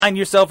Find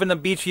yourself in the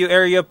Beachview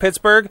area of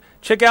Pittsburgh?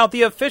 Check out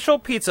the official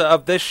pizza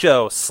of this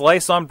show,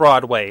 Slice on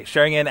Broadway,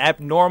 sharing an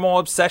abnormal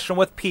obsession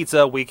with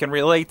pizza we can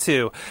relate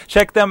to.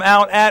 Check them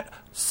out at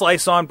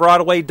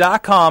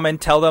sliceonbroadway.com and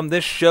tell them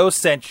this show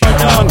sent you.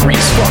 Hungry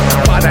as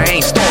fuck, but I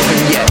ain't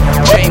starving yet.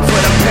 Chain for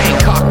the pain,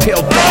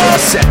 cocktail bar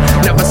set.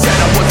 Never said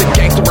I was a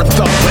gangster or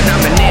thug, but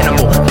I'm an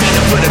animal.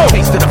 Peanut for the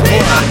taste of the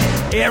blood.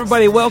 Hey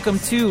everybody, welcome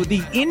to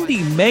the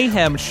Indie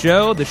Mayhem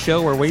Show, the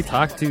show where we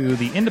talk to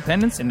the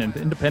independents and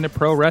independent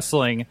pro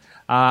wrestling.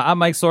 I'm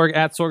Mike Sorg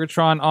at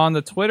Sorgatron on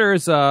the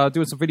Twitters,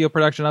 doing some video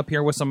production up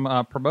here with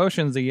some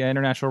promotions, the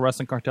International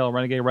Wrestling Cartel,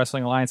 Renegade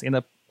Wrestling Alliance in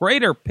the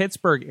greater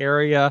Pittsburgh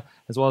area,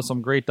 as well as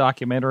some great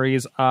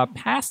documentaries,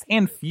 past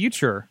and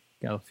future.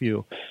 Got a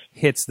few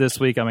hits this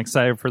week. I'm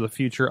excited for the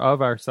future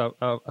of our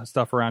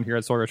stuff around here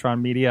at Sorgatron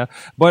Media.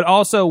 But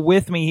also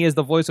with me, he is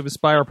the voice of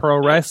Aspire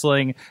Pro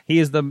Wrestling. He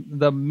is the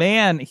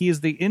man. He is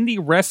the Indie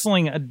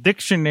Wrestling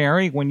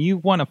Dictionary. When you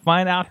want to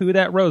find out who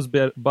that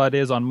Rosebud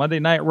is on Monday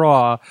Night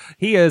Raw,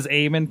 he is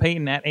Eamon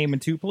Payton at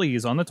Eamon2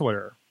 Please on the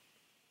Twitter.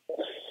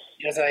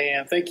 Yes, I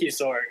am. Thank you,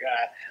 Sorg.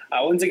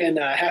 Once again,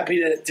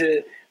 happy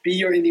to be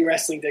your Indie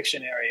Wrestling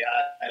Dictionary.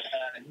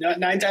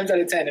 9 times out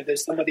of 10, if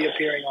there's somebody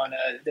appearing on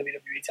a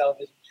WWE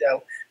television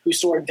show who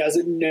Sorg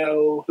doesn't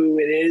know who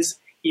it is,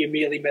 he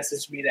immediately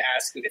messaged me to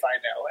ask if I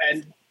know.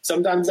 And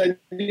sometimes I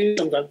do,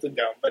 sometimes I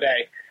don't. But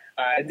hey,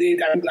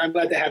 I'm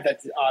glad to have that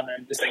honor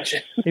and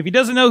distinction. If he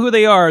doesn't know who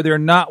they are, they're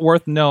not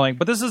worth knowing.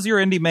 But this is your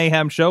Indie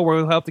Mayhem Show, where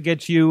we'll help to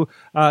get you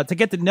to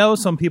get to know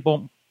some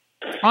people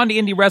on the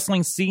indie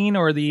wrestling scene,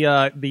 or the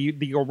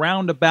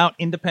roundabout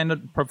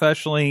independent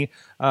professionally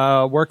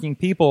working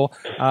people.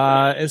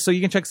 So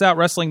you can check us out,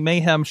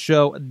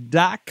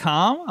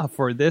 WrestlingMayhemShow.com,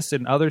 for this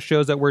and other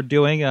shows that we're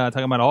doing,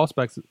 talking about all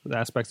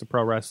aspects of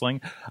pro wrestling.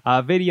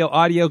 Video,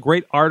 audio,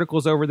 great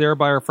articles over there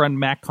by our friend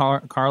Matt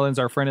Carlins,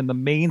 our friend in the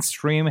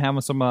mainstream,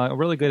 having some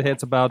really good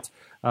hits about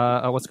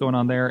what's going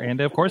on there.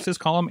 And, of course, his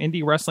column,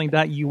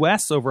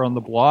 IndieWrestling.us, over on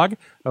the blog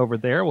over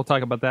there. We'll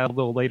talk about that a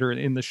little later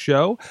in the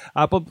show.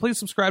 But please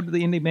subscribe to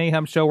the Indie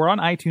Mayhem Show. We're on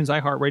iTunes,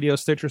 iHeartRadio,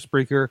 Stitcher,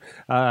 Spreaker,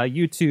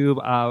 YouTube,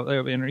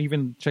 and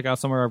even check out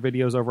some of our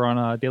videos over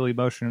on Daily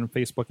Motion and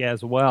Facebook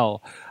as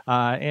well.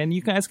 And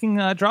you guys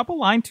can drop a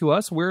line to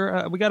us. We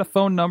got a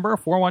phone number,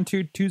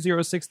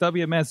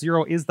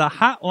 412-206-WMS0 is the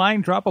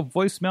hotline. Drop a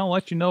voicemail,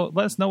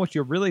 let us know what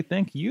you really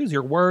think. Use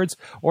your words,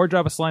 or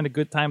drop us a line to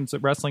goodtimes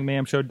at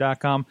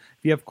WrestlingMayhemShow.com.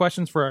 If you have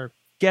questions for our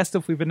guest,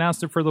 if we've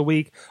announced it for the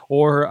week,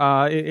 or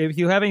if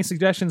you have any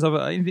suggestions of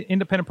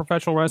independent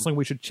professional wrestling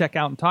we should check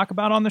out and talk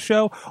about on the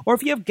show, or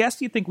if you have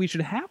guests you think we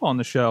should have on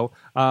the show,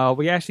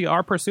 we actually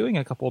are pursuing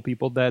a couple of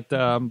people that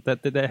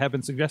have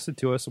been suggested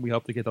to us, and we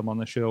hope to get them on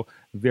the show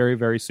very,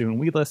 very soon.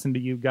 We listen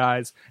to you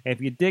guys, and if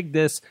you dig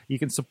this, you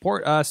can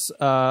support us,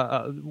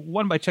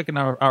 one, by checking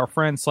out our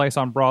friend Slice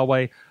on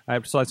Broadway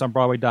at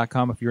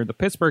sliceonbroadway.com if you're in the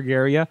Pittsburgh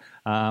area.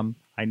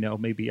 I know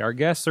maybe our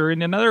guests are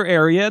in another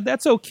area.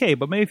 That's okay.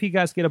 But maybe if you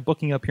guys get a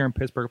booking up here in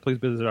Pittsburgh, please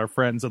visit our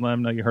friends and let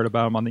them know you heard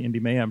about them on the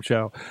Indie Mayhem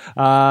Show.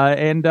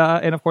 And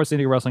of course,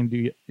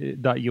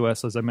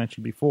 IndieWrestling.us, as I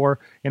mentioned before.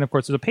 And, of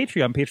course, there's a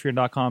Patreon,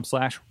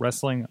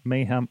 patreon.com/Wrestling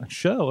Mayhem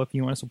Show, if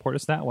you want to support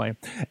us that way.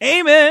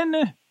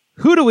 Amen!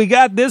 Who do we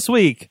got this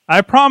week?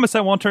 I promise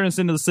I won't turn this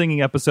into the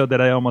singing episode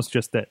that I almost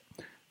just did.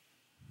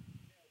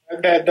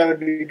 That would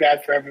be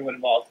bad for everyone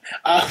involved.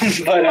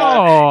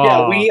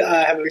 Yeah, we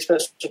have a very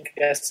special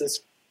guest this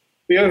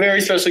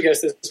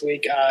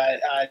week.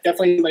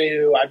 Definitely somebody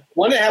who I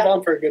wanted to have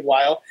on for a good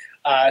while.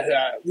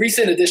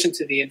 Recent addition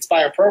to the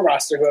Inspire Pro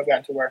roster, who I've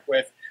gotten to work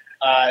with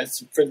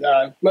for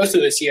most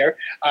of this year,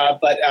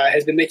 but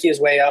has been making his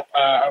way up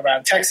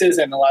around Texas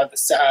and a lot of the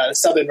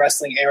Southern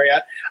wrestling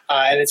area.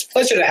 And it's a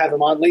pleasure to have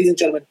him on. Ladies and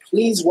gentlemen,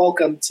 please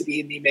welcome to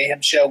the Indie Mayhem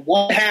Show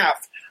one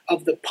half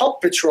of the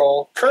Pump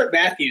Patrol, Kurt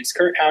Matthews.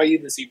 Kurt, how are you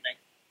this evening?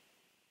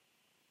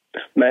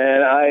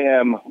 Man, I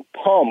am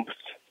pumped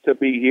to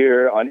be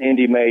here on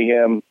Indie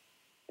Mayhem.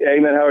 Hey,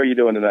 man, how are you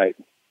doing tonight?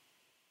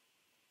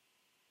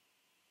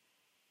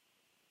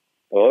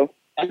 Hello?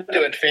 I'm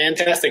doing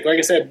fantastic. Like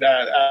I said,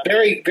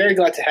 very, very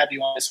glad to have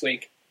you on this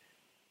week.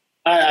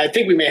 I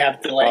think we may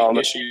have delaying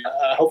issues.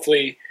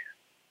 Hopefully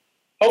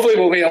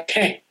we'll be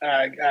okay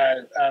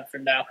for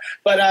now.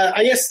 But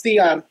I guess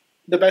the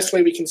best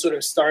way we can sort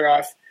of start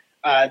off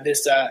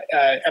this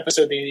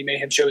episode of the Indie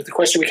Mayhem Show is the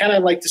question we kind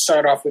of like to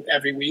start off with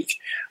every week,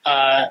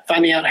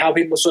 finding out how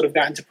people sort of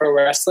got into pro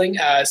wrestling.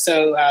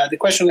 So the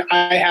question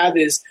I have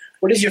is,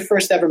 what is your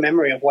first ever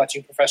memory of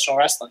watching professional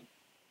wrestling?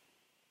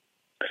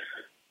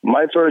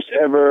 My first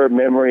ever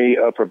memory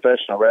of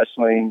professional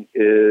wrestling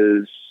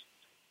is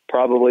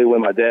probably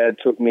when my dad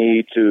took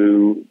me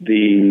to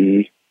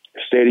the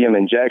stadium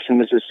in Jackson,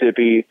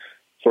 Mississippi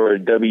for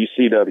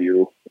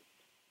WCW,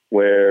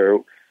 where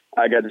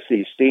I got to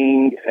see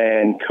Sting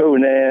and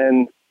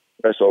Conan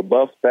wrestle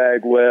Buff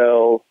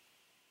Bagwell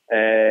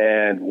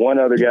and one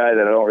other guy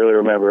that I don't really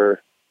remember.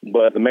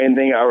 But the main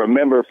thing I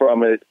remember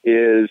from it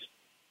is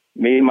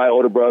me and my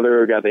older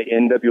brother got the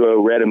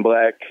NWO red and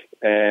black,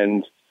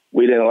 and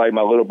we didn't like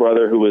my little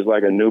brother, who was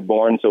like a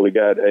newborn, so we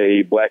got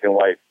a black and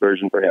white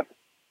version for him.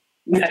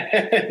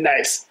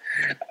 Nice.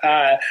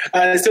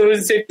 So it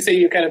was safe to say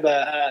you're kind of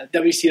a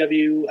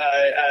WCW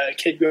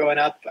kid growing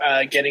up,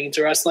 getting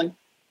into wrestling.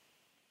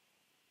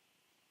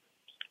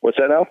 What's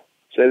that now?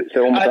 Say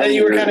one more time. That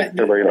you were kind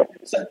of.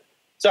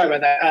 Sorry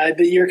about that.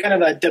 That you're kind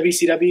of a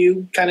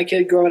WCW kind of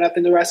kid growing up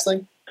into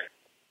wrestling.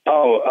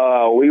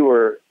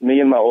 Me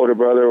and my older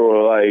brother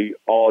were like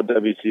all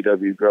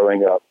WCW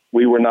growing up.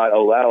 We were not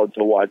allowed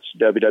to watch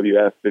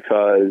WWF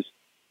because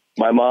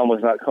my mom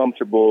was not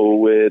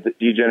comfortable with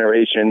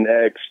D-Generation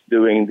X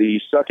doing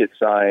the suck it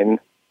sign.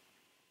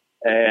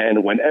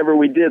 And whenever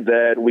we did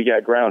that, we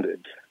got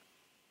grounded.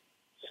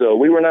 So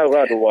we were not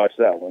allowed to watch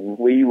that one.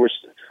 We were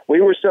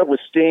stuck with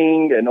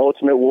Sting and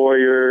Ultimate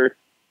Warrior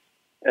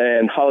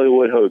and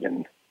Hollywood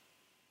Hogan.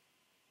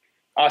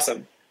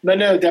 Awesome. But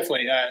no,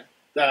 definitely.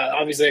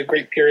 Obviously a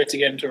great period to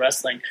get into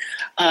wrestling.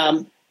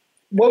 When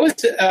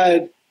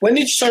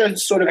did you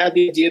sort of have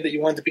the idea that you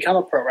wanted to become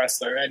a pro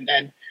wrestler? And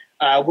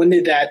when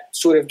did that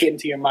sort of get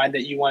into your mind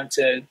that you wanted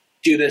to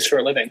do this for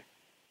a living?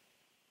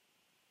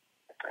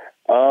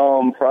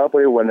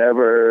 Probably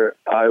whenever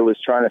I was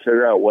trying to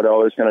figure out what I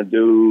was going to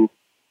do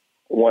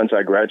once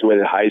I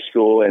graduated high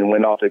school and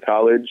went off to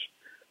college.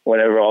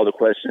 Whenever all the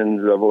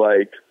questions of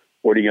like,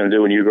 what are you going to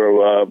do when you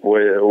grow up? What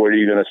are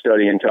you going to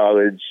study in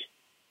college?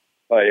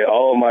 Like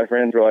all of my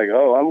friends were like,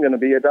 oh, I'm going to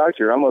be a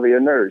doctor. I'm going to be a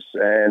nurse.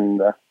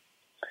 And I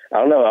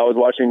don't know. I was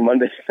watching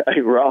Monday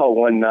Night Raw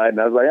one night and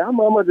I was like, I'm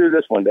going to do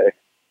this one day.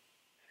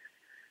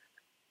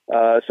 So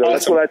awesome.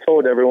 That's what I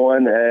told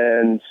everyone.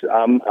 And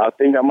I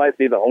think I might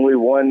be the only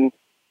one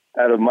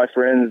out of my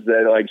friends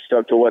that like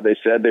stuck to what they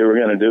said they were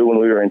going to do when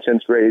we were in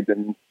 10th grade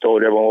and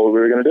told everyone what we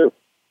were going to do.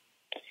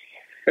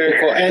 Very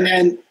cool.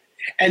 And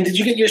did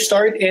you get your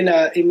start in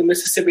the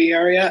Mississippi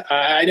area?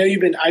 I know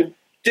I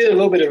did a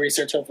little bit of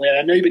research hopefully.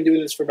 I know you've been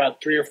doing this for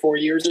about 3 or 4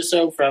 years or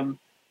so from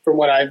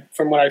what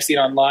I've seen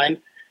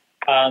online.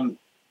 Okay.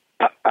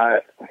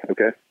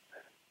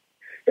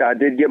 Yeah, I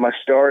did get my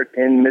start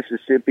in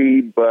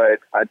Mississippi, but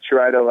I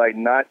try to like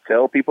not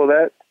tell people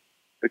that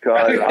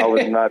because I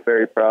was not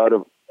very proud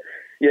of.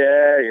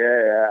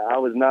 Yeah. I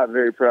was not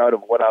very proud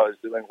of what I was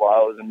doing while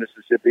I was in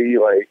Mississippi.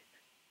 Like,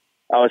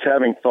 I was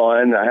having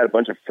fun. I had a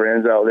bunch of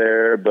friends out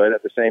there, but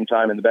at the same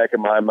time, in the back of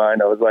my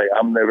mind, I was like,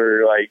 I'm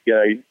never like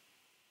gonna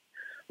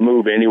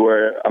move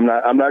anywhere. I'm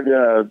not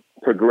gonna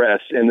progress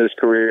in this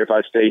career if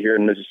I stay here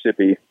in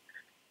Mississippi.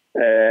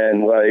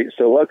 And like,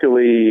 so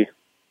luckily,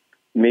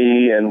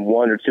 me and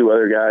 1 or 2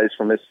 other guys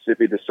from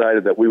Mississippi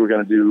decided that we were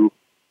going to do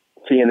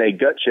TNA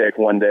Gut Check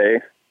one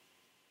day.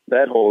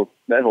 That whole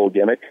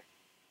gimmick.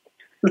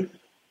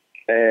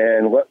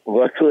 And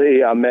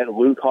luckily, I met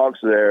Luke Hawks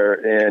there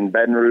in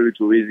Baton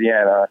Rouge,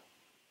 Louisiana,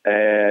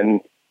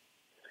 and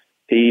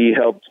he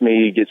helped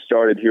me get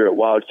started here at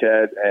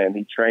Wildcat, and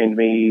he trained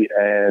me,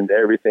 and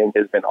everything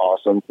has been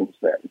awesome since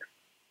then.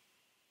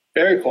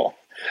 Very cool.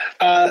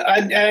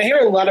 I hear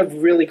a lot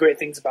of really great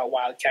things about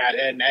Wildcat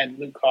and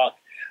Luke Hawk.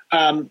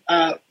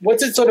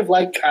 What's it sort of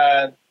like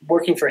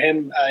working for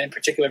him in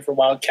particular for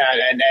Wildcat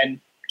and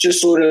just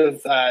sort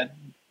of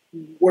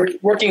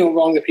working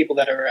along the people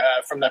that are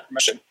from that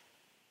promotion?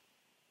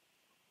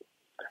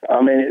 I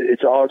mean,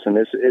 it's awesome.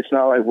 It's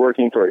not like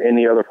working for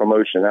any other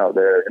promotion out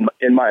there,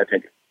 in my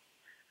opinion.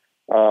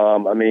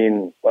 I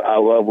mean, I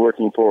love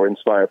working for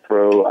Inspire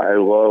Pro. I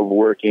love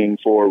working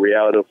for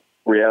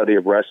Reality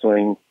of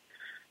Wrestling.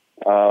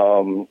 I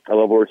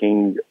love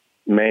working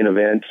main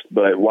events,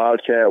 but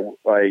Wildcat,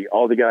 like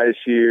all the guys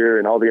here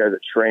and all the guys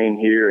that train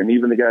here, and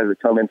even the guys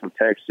that come in from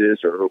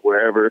Texas or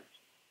wherever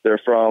they're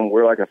from,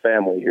 we're like a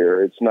family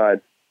here. It's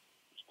not.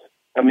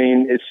 I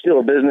mean, it's still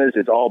a business.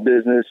 It's all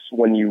business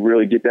when you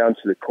really get down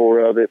to the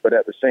core of it. But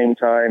at the same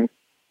time,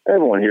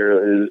 everyone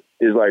here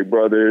is like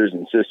brothers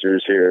and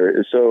sisters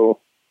here. So,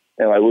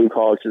 and like Luke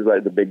Hawks is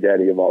like the big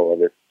daddy of all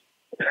of it.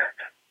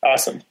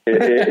 Awesome.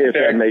 if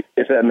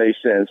that makes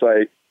sense.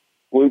 Like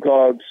Luke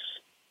Hawks,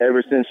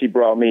 ever since he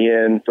brought me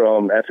in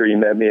from after he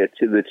met me at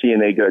the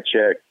TNA Gut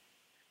Check,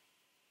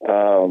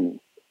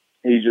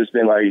 he's just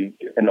been like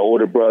an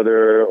older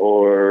brother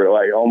or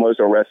like almost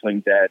a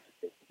wrestling dad.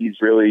 He's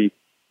really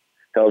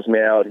helps me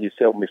out. He's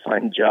helped me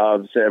find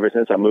jobs ever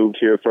since I moved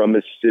here from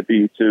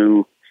Mississippi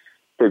to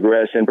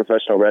progress in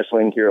professional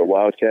wrestling here at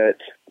Wildcat.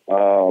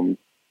 I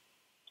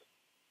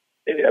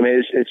mean,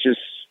 it's just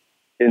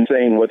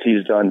insane what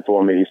he's done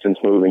for me since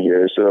moving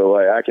here. So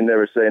like, I can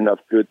never say enough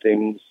good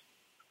things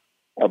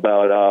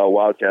about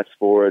Wildcat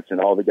Sports and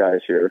all the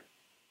guys here.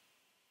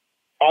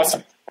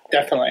 Awesome.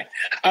 Definitely.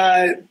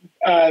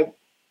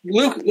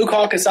 Luke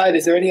Hawk aside,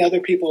 is there any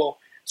other people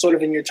sort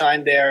of in your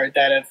time there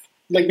that have,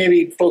 like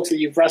maybe folks that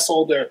you've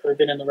wrestled or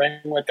been in the ring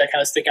with that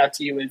kind of stick out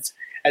to you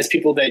as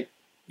people that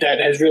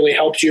has really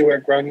helped you or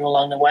grown you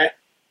along the way?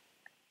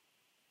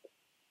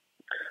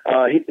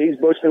 He's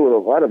booked me with a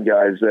lot of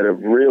guys that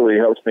have really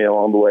helped me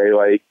along the way.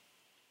 Like,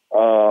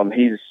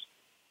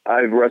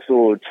 I've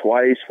wrestled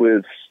twice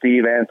with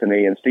Steve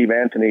Anthony, and Steve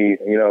Anthony,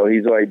 you know,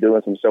 he's like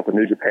doing some stuff with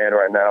New Japan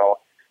right now.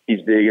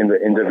 He's big in the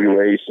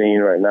NWA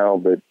scene right now,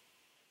 but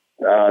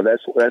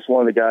that's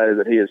one of the guys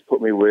that he has put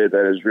me with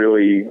that has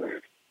really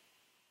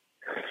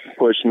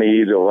pushed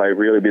me to like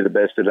really be the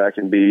best that I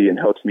can be, and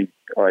helps me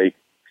like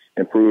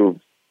improve.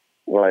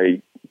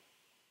 Like,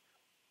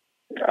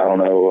 I don't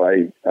know,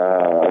 like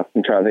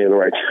I'm trying to think of the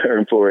right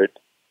term for it.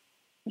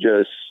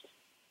 Just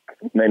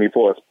made me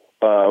pull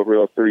a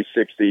real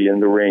 360 in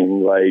the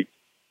ring, like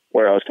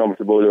where I was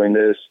comfortable doing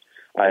this.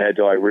 I had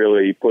to like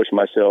really push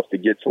myself to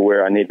get to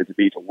where I needed to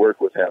be to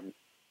work with him.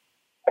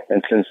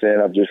 And since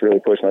then, I've just really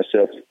pushed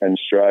myself and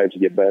strived to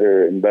get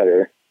better and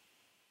better.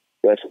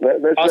 That's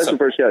the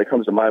first guy that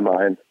comes to my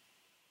mind.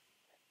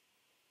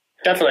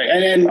 Definitely,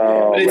 and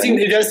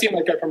it does seem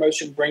like that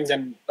promotion brings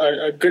in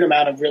a good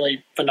amount of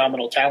really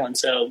phenomenal talent.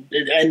 So,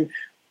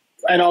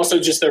 and also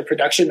just their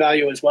production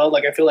value as well.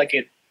 Like I feel like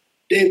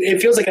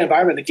it feels like an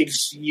environment that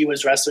gives you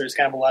as wrestlers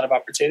kind of a lot of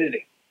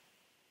opportunity.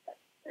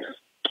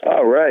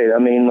 Oh, right. I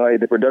mean, like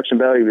the production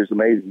value is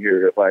amazing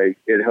here. Like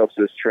it helps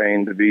us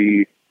train to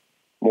be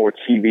more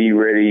TV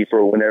ready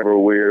for whenever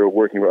we're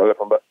working with other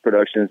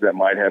productions that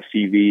might have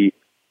TV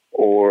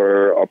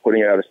or are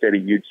putting out a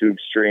steady YouTube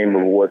stream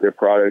of what their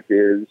product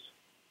is.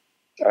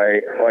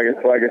 Like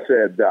I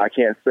said, I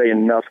can't say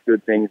enough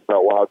good things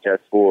about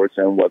Wildcat Sports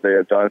and what they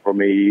have done for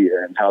me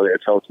and how they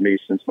have helped me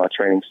since my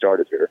training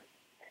started here.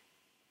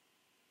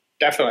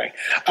 Definitely.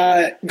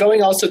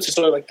 Going also to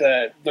sort of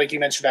like you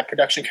mentioned, that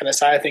production kind of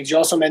side of things. You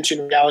also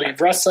mentioned Reality of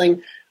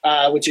Wrestling,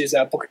 which is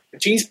Booker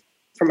T's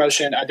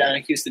promotion down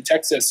in Houston,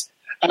 Texas.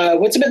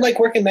 What's it been like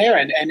working there?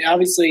 And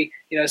obviously,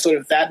 sort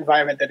of that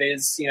environment that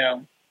is,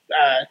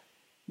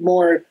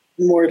 more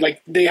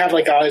like they have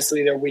like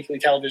obviously their weekly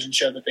television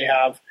show that they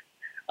have.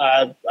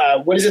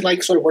 What is it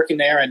like sort of working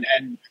there and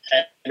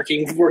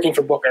working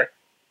for Booker?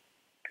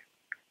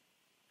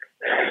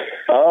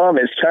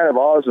 It's kind of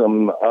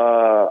awesome.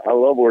 I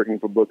love working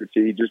for Booker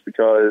T just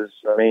because,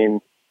 I mean,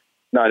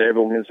 not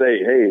everyone can say,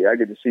 hey, I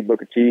get to see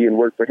Booker T and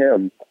work for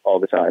him all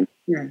the time.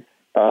 Mm.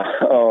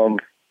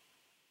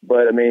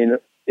 But I mean,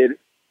 it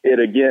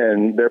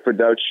again, their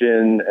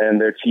production and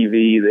their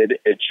TV,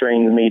 it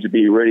trains me to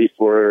be ready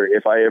for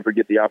if I ever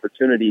get the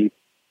opportunity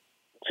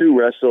to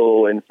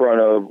wrestle in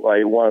front of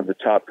like one of the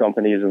top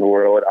companies in the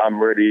world.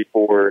 I'm ready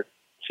for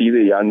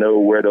TV. I know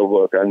where to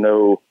look. I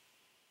know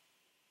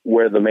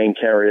where the main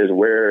camera is,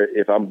 where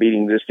if I'm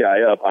beating this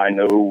guy up, I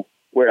know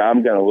where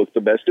I'm going to look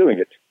the best doing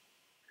it.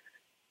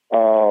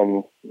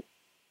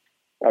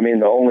 I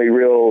mean, the only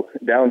real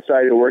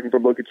downside of working for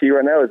Booker T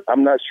right now is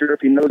I'm not sure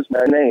if he knows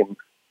my name.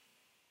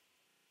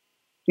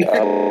 He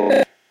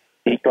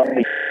called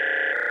me.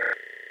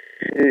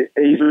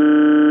 He's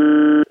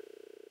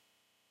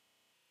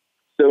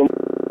so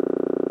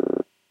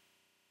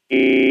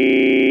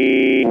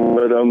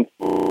with him.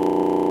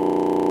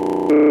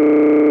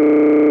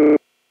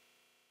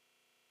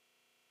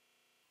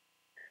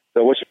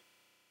 So what's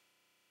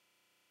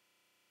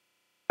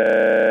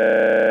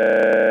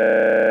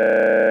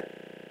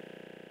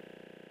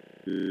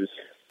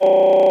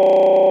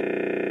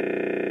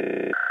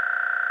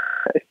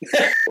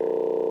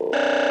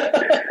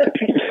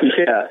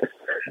yeah.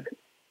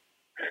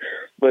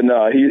 But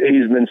no,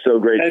 he's been so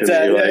great to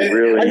me. Like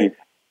really,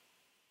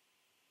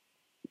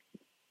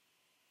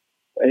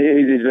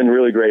 he's been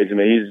really great to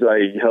me. He's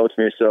like helped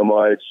me so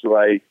much,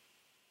 like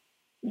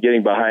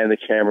getting behind the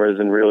cameras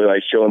and really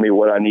like showing me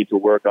what I need to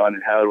work on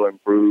and how to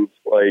improve.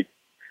 Like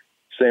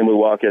same with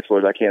Wildcat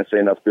Sports. I can't say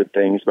enough good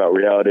things about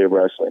Reality of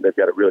Wrestling. They've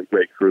got a really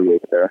great crew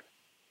over there.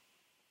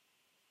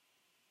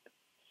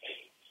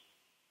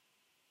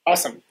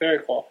 Awesome. Very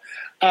cool.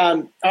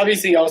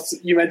 Obviously, also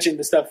you mentioned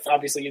the stuff,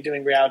 obviously you're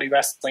doing Reality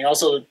Wrestling.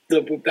 Also,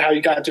 how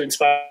you got into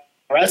Inspire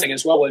Wrestling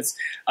as well was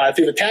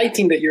through the tag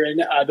team that you're in,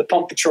 the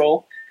Pump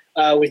Patrol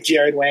with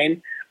Jared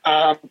Wayne.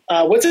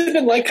 What's it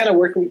been like kind of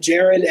working with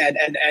Jared?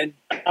 And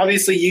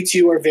obviously you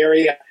two are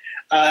very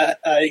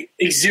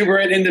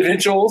exuberant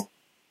individuals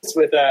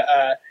with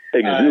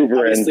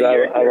exuberant.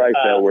 I like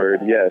that word.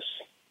 Yes.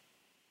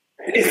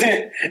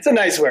 It's a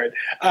nice word.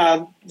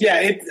 But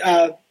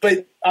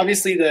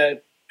obviously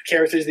the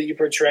characters that you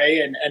portray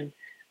and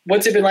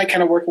what's it been like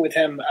kind of working with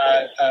him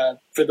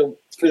for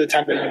the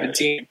time that you've been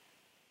team?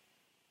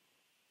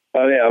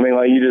 Oh yeah, I mean,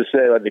 like you just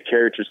said, like the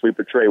characters we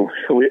portray.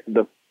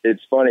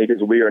 It's funny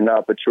because we are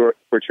not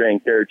portraying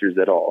characters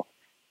at all.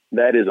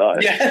 That is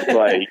us. Yeah.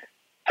 Like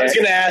I was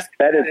going to ask.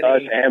 That is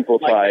us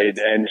amplified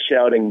and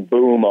shouting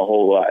 "boom" a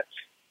whole lot.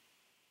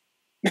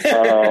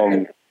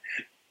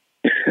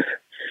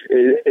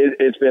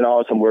 It's been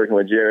awesome working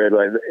with Jared.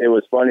 Like it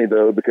was funny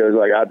though because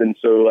like I've been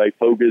so like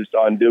focused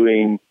on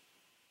doing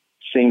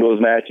singles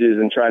matches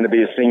and trying to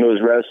be a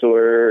singles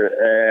wrestler,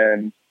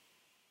 and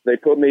they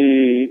put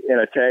me in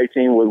a tag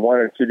team with one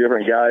or two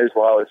different guys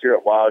while I was here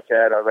at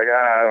Wildcat. I was like,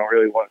 I don't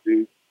really want to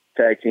do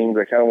tag teams.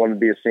 I kind of want to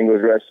be a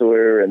singles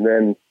wrestler. And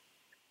then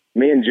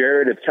me and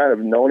Jared have kind of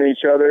known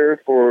each other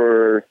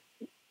for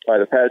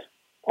the past,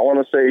 I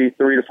want to say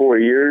 3 to 4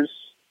 years.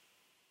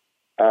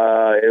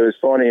 It was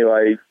funny,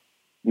 like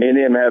me and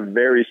him have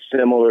very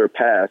similar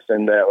paths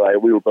in that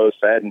like we were both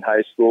fat in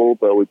high school,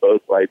 but we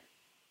both like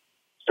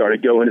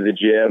started going to the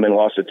gym and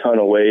lost a ton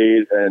of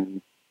weight,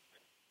 and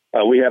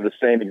we have the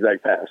same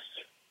exact past.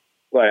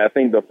 Like I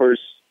think the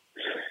first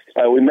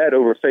we met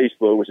over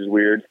Facebook, which is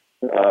weird.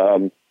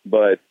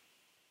 But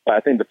I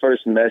think the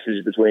first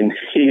message between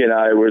he and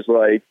I was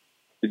like,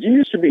 "Did you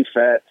used to be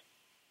fat?"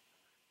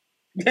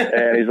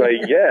 And he's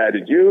like, "Yeah,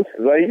 did you?"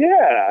 I was like,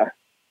 "Yeah."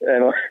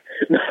 And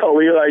no,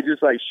 we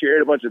just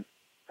shared a bunch of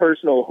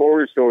personal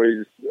horror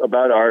stories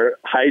about our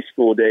high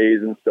school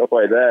days and stuff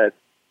like that.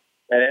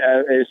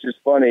 And it's just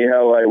funny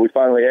how we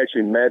finally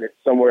actually met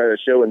somewhere at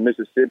a show in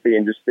Mississippi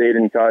and just stayed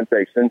in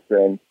contact since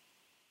then.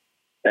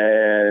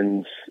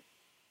 And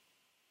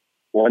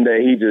one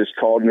day he just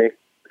called me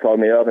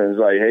up and was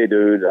like, "Hey,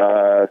 dude,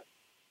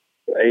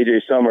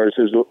 AJ Summers,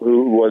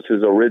 who was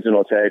his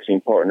original tag team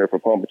partner for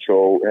Paw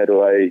Patrol,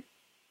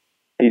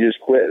 he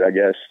just quit, I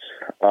guess.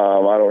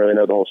 I don't really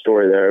know the whole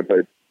story there,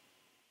 but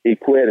he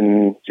quit,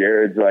 and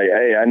Jared's like,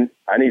 "Hey,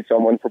 I need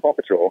someone for Paw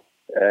Patrol."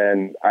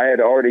 And I had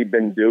already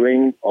been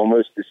doing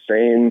almost the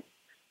same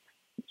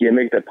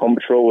gimmick that Paw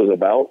Patrol was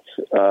about.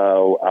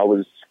 I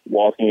was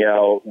walking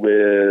out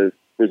with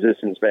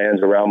resistance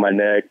bands around my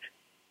neck.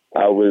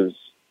 I was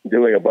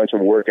doing a bunch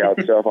of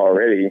workout stuff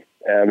already.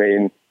 I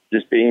mean,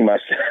 just being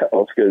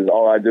myself, because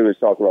all I do is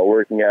talk about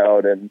working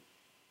out and,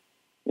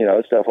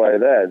 stuff like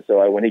that.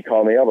 So when he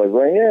called me up, I was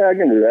like, "Yeah, I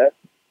can do that."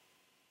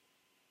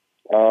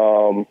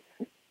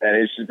 And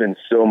it's just been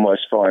so much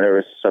fun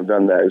ever since I've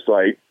done that. It's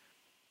like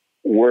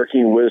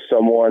working with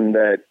someone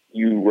that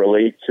you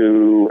relate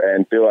to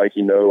and feel like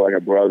like a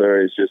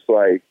brother. It's just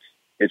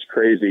it's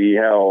crazy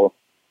how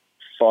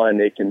fun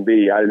it can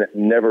be. I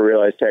never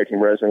realized tag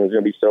team wrestling was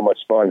going to be so much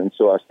fun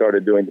until I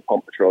started doing the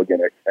Paw Patrol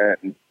gimmick.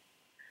 And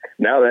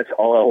now that's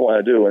all I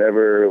want to do.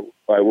 Whenever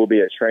I will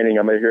be at training,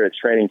 I'm here at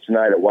training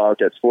tonight at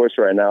Wildcat Sports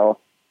right now.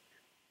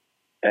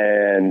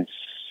 And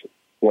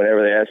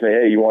whenever they ask me,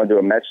 "Hey, you want to do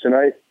a match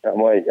tonight?"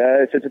 I'm like,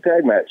 "If it's a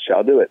tag match,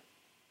 I'll do it."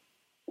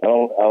 I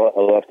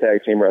love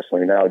tag team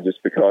wrestling now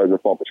just because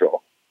of Paw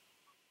Patrol.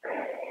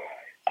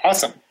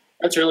 Awesome.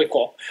 That's really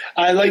cool.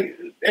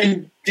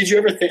 And did you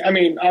ever think,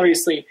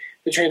 obviously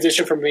the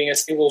transition from being a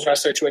singles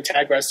wrestler to a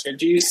tag wrestler,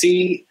 do you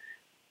see,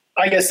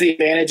 I guess, the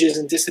advantages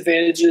and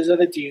disadvantages of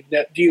it? Do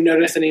you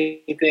notice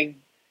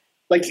anything,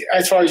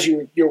 as far as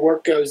your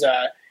work goes,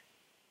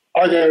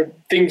 are there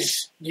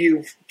things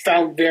you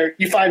find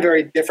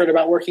very different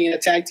about working in a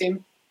tag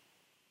team?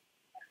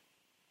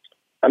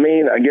 I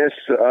guess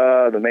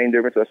the main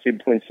difference I see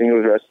between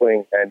singles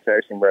wrestling and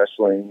tag team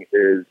wrestling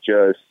is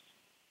just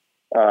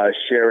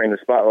sharing the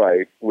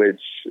spotlight,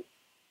 which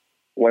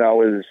when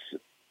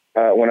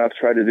I've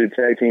tried to do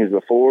tag teams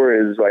before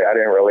is I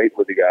didn't relate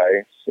with the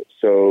guy.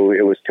 So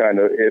it was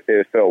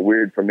it felt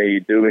weird for me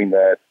doing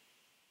that.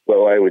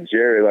 But with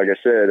Jared, like I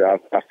said,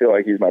 I feel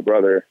like he's my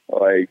brother.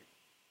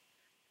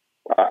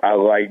 I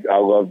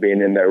love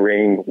being in that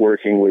ring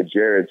working with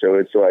Jared. So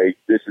it's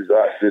this is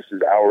us. This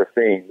is our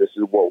thing. This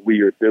is what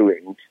we are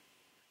doing.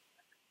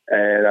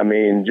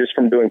 And just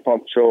from doing Paw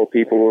Patrol,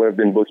 people have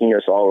been booking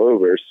us all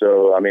over.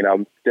 So,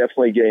 I'm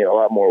definitely getting a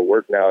lot more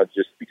work now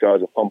just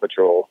because of Paw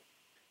Patrol.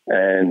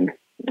 And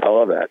I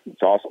love that.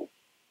 It's awesome.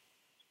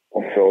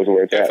 Paw Patrol is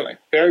where it's Definitely.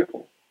 at. Very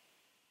cool.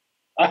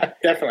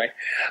 Definitely.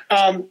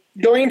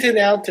 Going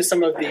to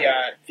some of the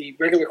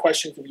regular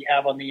questions that we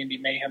have on the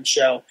Indie Mayhem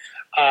show.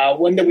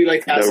 One that we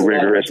like to ask the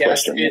rigorous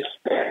questions.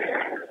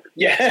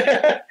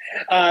 Yeah,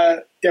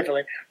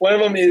 definitely. One of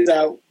them is,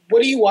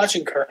 what are you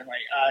watching currently,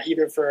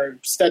 either for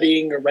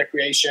studying or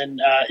recreation?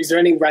 Is there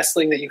any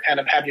wrestling that you kind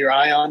of have your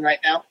eye on right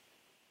now?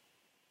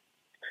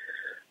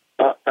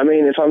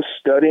 If I'm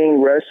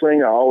studying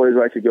wrestling, I always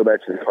like to go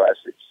back to the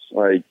classics,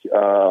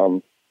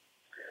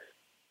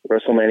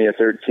 WrestleMania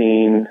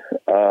 13,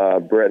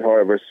 Bret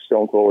Hart versus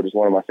Stone Cold is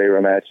one of my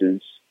favorite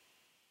matches.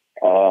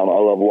 I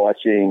love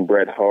watching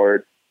Bret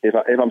Hart. If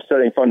I'm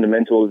studying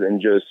fundamentals and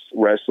just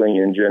wrestling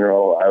in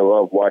general, I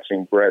love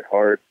watching Bret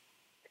Hart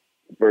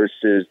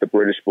versus the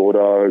British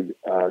Bulldog,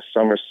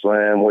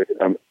 SummerSlam.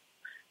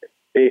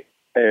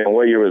 And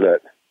what year was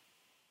that?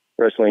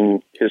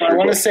 Wrestling history. I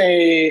want to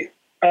say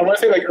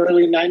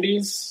early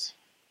 90s.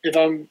 If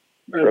I'm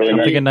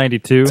thinking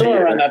 92.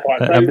 Somewhere around that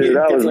part.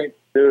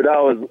 Dude,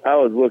 I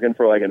was looking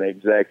for an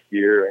exact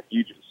year, and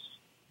you just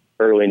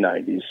early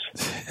 90s.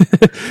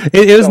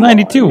 it was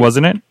 92,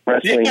 wasn't it?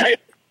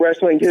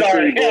 Wrestling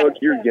history book,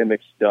 your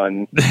gimmick's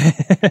done.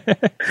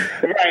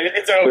 Right,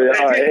 it's over.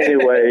 But,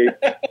 anyway,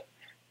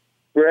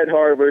 Bret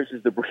Hart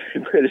versus the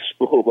British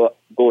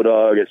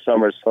Bulldog at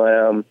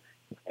SummerSlam.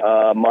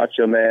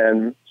 Macho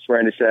Man,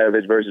 Randy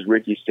Savage versus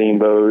Ricky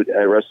Steamboat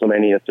at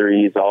WrestleMania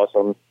 3 is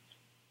awesome.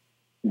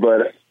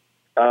 But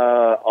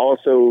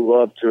also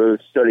love to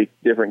study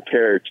different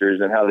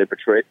characters and how they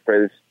portray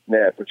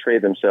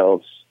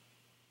themselves.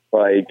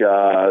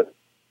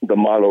 The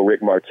model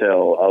Rick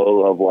Martel. I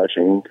love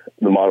watching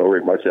the model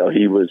Rick Martel.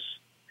 He was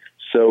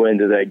so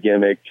into that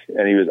gimmick,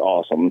 and he was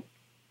awesome.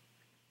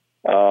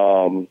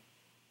 But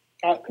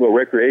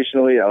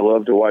recreationally, I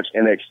love to watch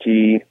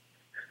NXT.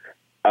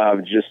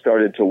 I've just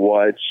started to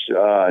watch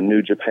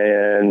New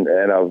Japan,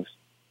 and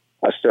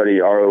I study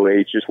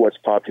ROH, just what's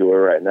popular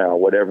right now,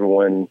 what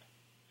everyone,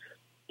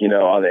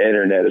 on the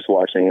internet is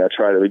watching. I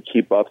try to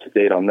keep up to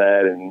date on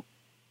that and,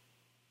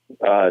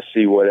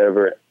 see what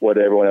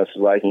everyone else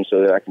is liking,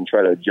 so that I can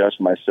try to adjust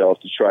myself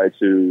to try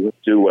to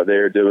do what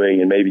they're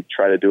doing and maybe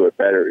try to do it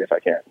better if I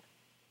can.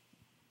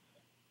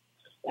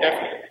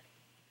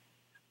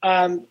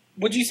 Yeah.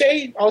 Would you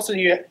say also do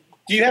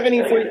you have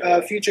any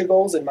future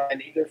goals in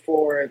mind, either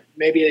for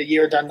maybe a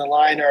year down the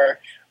line, or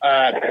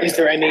is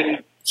there any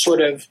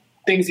sort of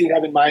things you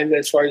have in mind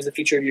as far as the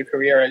future of your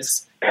career,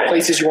 as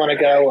places you want to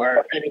go,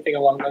 or anything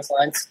along those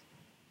lines?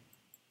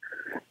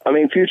 I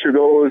mean, future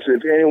goals,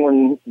 if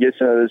anyone gets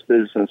into this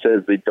business and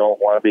says they don't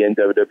want to be in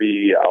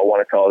WWE, I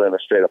want to call them a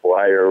straight-up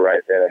liar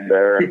right then and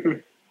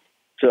there.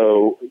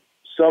 So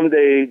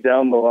someday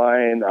down the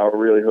line, I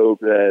really hope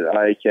that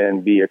I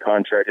can be a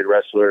contracted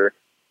wrestler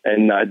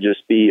and not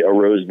just be a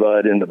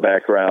rosebud in the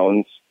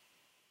background.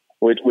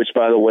 Which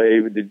by the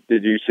way,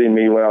 did you see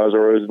me when I was a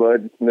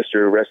rosebud,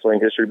 Mr. Wrestling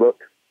History Book?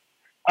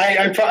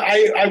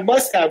 I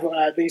must have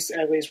at least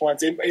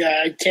once.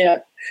 I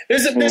can't.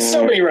 There's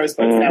so many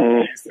rosebuds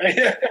nowadays.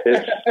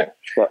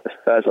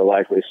 That's a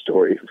likely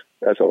story.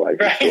 That's a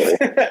likely story.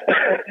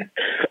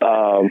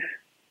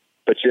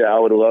 But yeah, I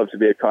would love to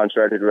be a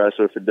contracted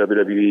wrestler for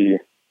WWE.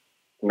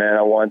 Man,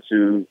 I want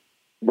to.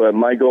 But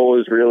my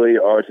goals really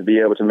are to be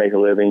able to make a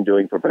living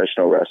doing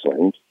professional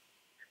wrestling.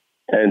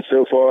 And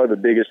so far, the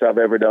biggest I've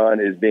ever done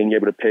is being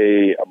able to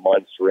pay a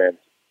month's rent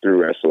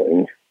through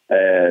wrestling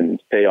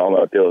and pay all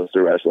my bills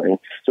through wrestling.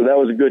 So that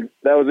was a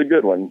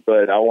good one,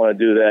 but I want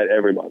to do that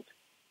every month.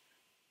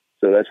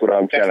 So that's what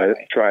I'm kind of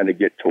trying to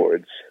get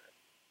towards.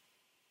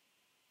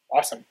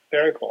 Awesome.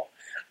 Very cool.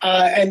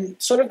 And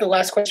sort of the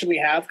last question we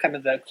have, kind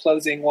of the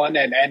closing one,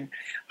 and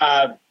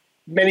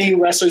many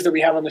wrestlers that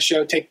we have on the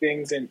show take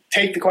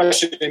the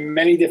question in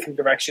many different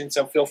directions,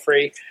 so feel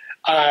free.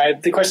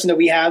 The question that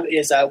we have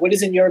is, what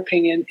is, in your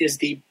opinion, is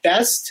the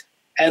best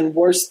and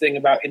worst thing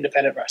about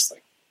independent wrestling?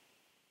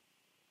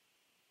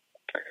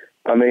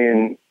 I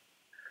mean,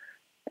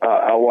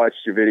 I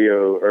watched your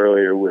video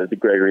earlier with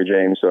Gregory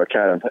James, so I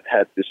kind of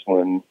had this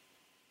one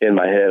in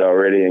my head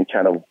already and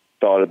kind of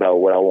thought about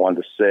what I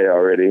wanted to say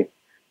already.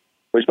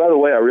 Which, by the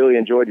way, I really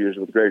enjoyed yours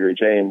with Gregory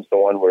James, the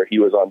one where he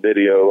was on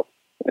video,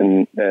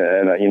 and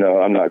you know,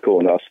 I'm not cool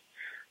enough,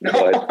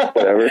 but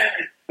whatever.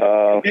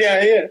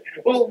 Yeah.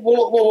 Well,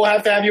 we'll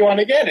have to have you on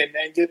again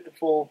and get the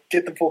full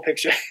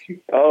picture.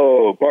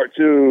 Oh, part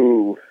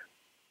 2,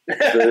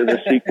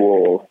 the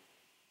sequel.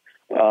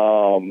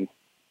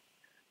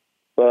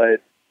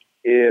 But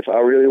if I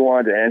really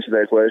wanted to answer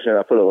that question,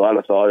 I put a lot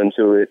of thought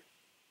into it.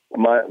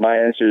 My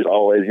answer is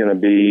always going to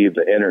be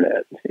the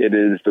internet. It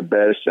is the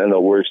best and the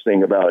worst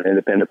thing about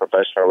independent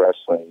professional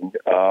wrestling.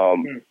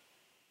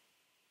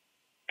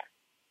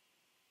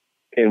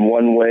 In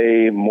one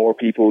way, more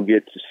people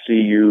get to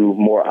see you,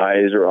 more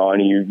eyes are on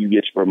you. You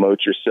get to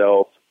promote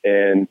yourself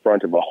in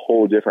front of a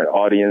whole different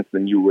audience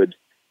than you would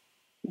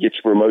get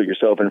to promote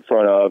yourself in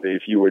front of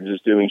if you were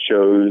just doing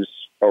shows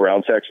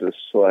around Texas.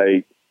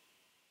 Like,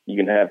 you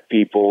can have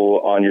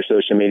people on your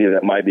social media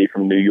that might be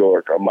from New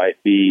York or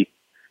might be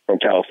from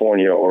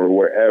California or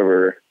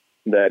wherever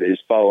that is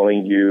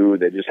following you,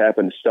 that just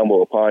happened to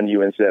stumble upon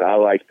you and said, I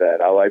like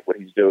that. I like what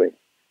he's doing.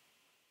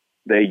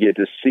 They get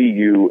to see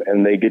you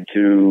and they get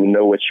to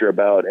know what you're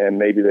about, and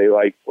maybe they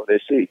like what they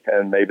see,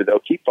 and maybe they'll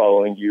keep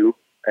following you,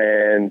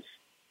 and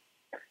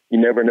you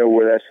never know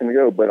where that's going to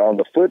go. But on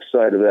the flip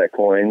side of that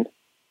coin,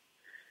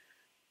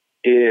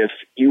 if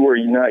you are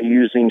not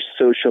using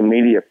social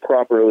media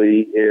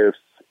properly, if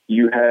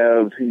you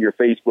have your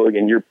Facebook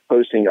and you're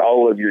posting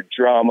all of your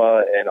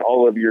drama and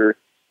all of your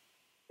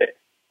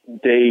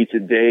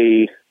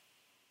day-to-day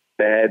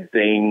bad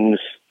things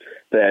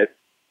that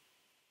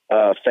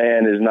a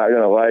fan is not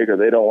going to like, or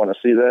they don't want to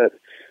see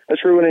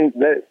that's ruining,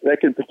 that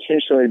could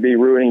potentially be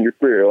ruining your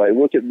career. Like,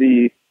 look at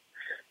the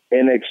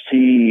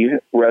NXT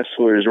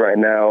wrestlers right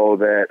now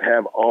that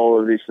have all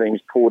of these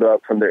things pulled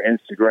up from their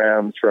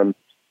Instagrams from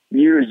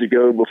years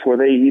ago before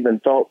they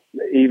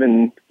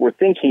even were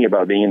thinking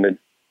about being in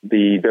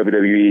the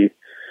WWE,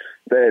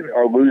 that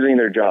are losing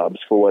their jobs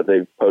for what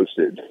they've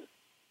posted.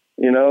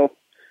 You know,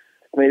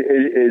 I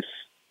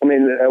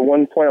mean, at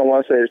one point I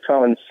want to say it's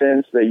common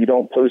sense that you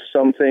don't post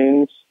some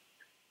things,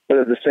 but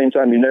at the same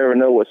time, you never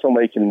know what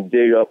somebody can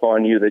dig up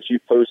on you that you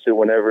posted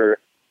whenever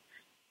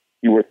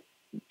you were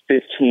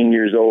 15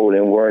 years old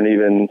and weren't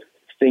even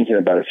thinking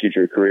about a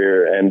future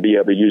career, and be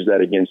able to use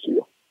that against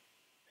you.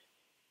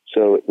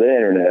 So the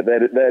internet,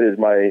 that is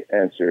my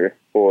answer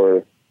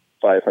for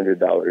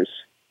 $500.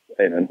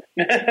 Amen.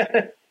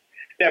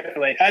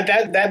 Definitely.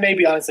 That may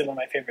be honestly one of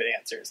my favorite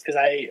answers, because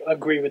I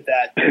agree with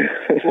that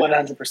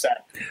 100%.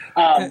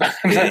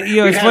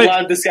 We've had a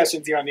lot of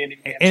discussions here on the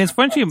Indie Game. And it's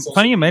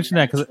funny you mention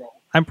that, because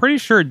I'm pretty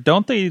sure,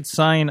 don't they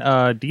sign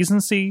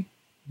decency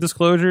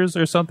disclosures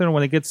or something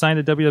when they get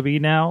signed to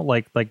WWE now?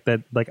 Like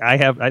that. Like I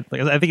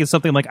think it's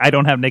something like, I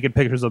don't have naked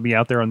pictures of me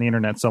out there on the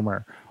internet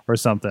somewhere or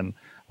something.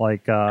 I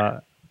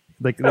can't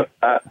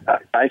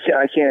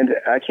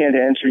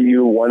answer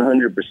you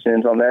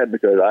 100% on that,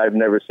 because I've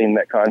never seen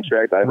that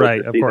contract. I hope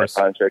to see that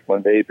contract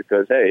one day,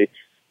 because hey,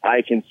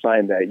 I can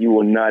sign that. You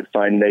will not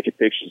find naked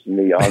pictures of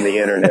me on the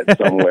internet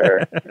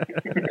somewhere.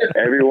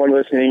 Everyone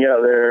listening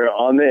out there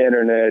on the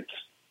internet,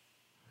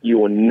 you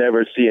will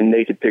never see a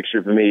naked picture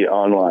of me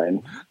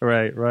online.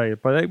 Right.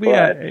 But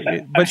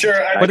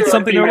it's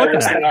something you're looking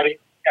at.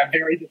 Got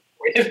very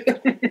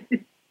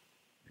disappointed.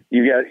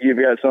 You've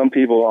got some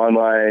people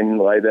online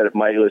like that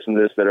might listen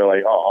to this that are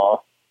like, aw.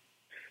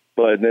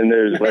 But then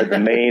there's like the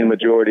main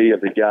majority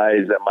of the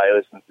guys that might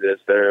listen to this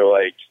that are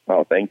like,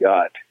 oh, thank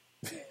God.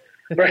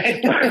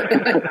 Right.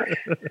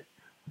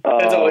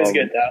 That's always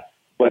good, though.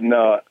 But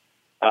no,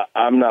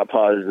 I'm not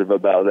positive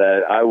about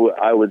that.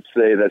 I would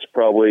say that's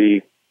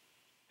probably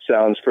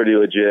sounds pretty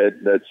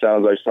legit. That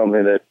sounds like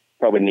something that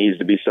probably needs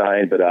to be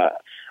signed, but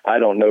I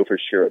don't know for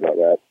sure about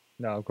that.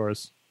 No, of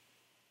course.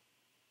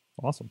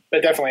 Awesome.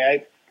 But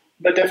definitely,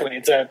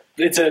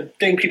 it's a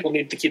thing people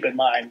need to keep in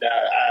mind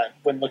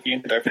when looking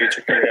into their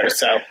future careers.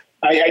 So,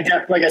 like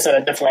I said, I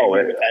definitely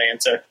agree with that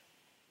answer.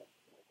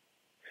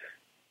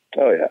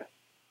 Oh yeah,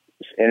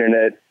 this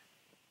internet.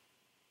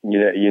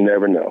 You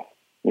never know.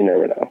 You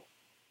never know.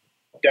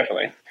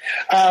 Definitely.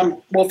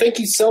 Well, thank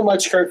you so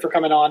much, Kurt, for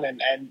coming on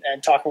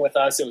and talking with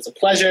us. It was a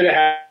pleasure to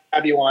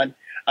have you on.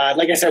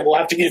 Like I said, we'll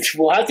have to get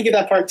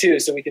that part 2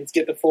 so we can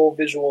get the full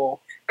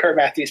visual Kurt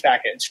Matthews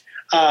package.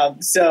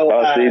 See,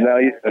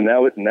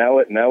 now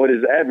it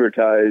is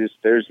advertised.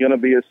 There's going to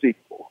be a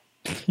sequel.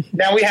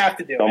 Now we have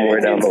to do somewhere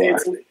it. down the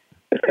line.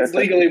 It's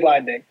legally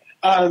binding.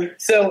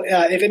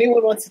 If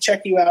anyone wants to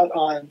check you out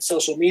on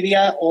social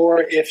media,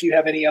 or if you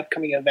have any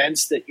upcoming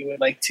events that you would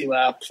like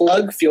to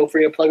plug, feel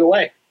free to plug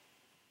away.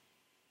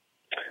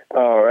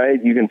 All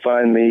right, you can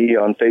find me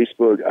on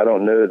Facebook. I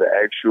don't know the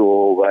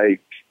actual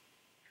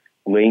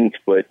link,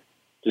 but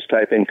just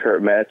type in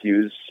Kurt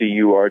Matthews,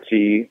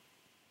 CURT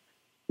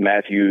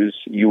Matthews.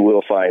 You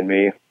will find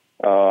me.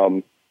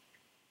 Then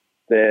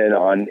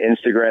on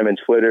Instagram and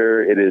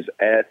Twitter, it is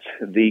at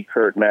the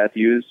Kurt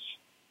Matthews.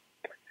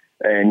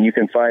 And you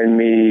can find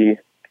me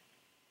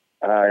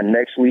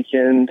next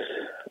weekend,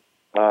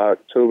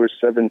 October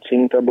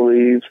 17th, I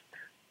believe,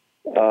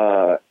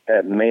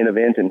 at Main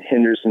Event in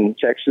Henderson,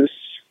 Texas.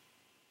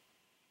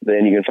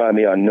 Then you can find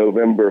me on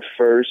November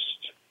 1st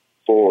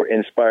for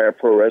Inspire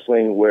Pro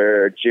Wrestling,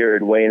 where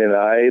Jared Wayne and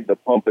I, the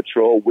Pump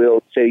Patrol,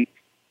 will take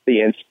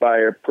the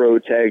Inspire Pro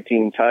Tag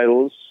Team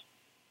titles,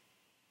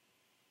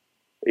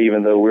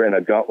 even though we're in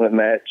a gauntlet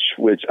match,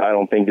 which I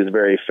don't think is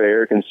very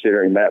fair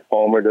considering Matt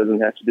Palmer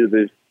doesn't have to do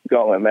the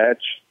gauntlet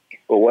match.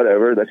 But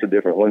whatever, that's a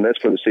different one.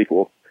 That's for the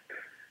sequel.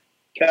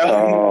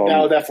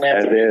 No,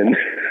 definitely. And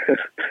then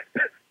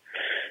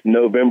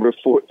November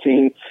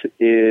 14th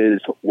is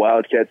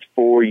Wildcats'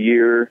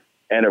 4-year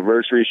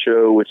anniversary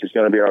show, which is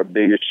going to be our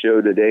biggest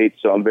show to date.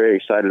 So I'm very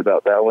excited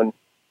about that one.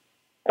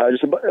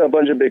 Just a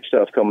bunch of big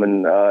stuff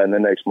coming in the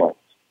next month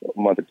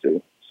or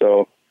two.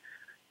 So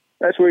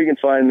that's where you can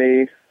find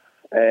me.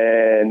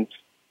 And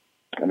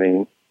I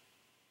mean,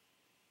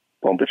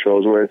 Pump Patrol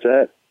is where it's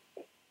at.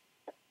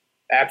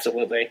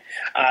 Absolutely.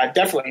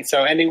 Definitely.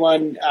 So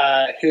anyone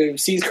who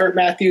sees Kurt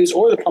Matthews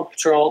or the Pump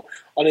Patrol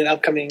on an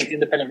upcoming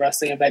independent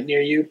wrestling event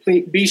near you,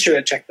 please be sure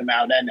to check them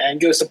out and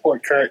go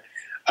support Kurt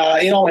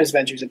in all his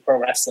ventures in pro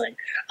wrestling.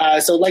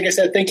 So like I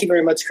said, thank you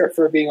very much, Kurt,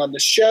 for being on the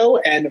show.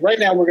 And right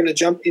now we're going to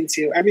jump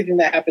into everything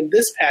that happened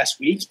this past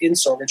week in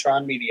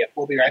Sorgatron Media.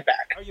 We'll be right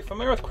back. Are you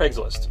familiar with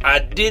Craigslist? I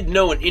did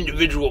know an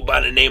individual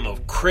by the name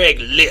of Craig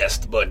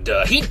List, but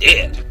he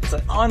dead. It's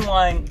an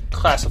online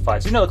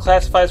classifieds. You know the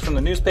classifieds from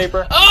the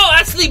newspaper? Oh,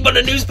 I sleep on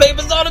the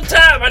newspapers all the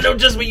time. I know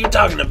just what you're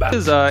talking about.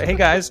 This is, hey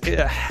guys,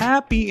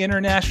 happy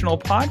International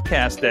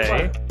Podcast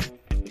Day.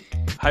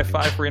 High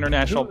five for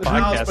International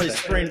Podcast Day.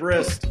 Sprained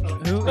wrist.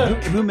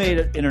 Who made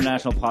it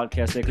International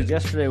Podcast Day? Because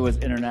yesterday was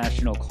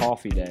International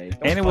Coffee Day.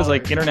 And it was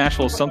like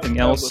International something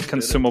else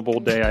consumable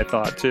day, I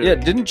thought, too. Yeah,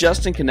 didn't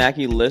Justin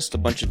Kanacki list a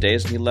bunch of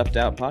days and he left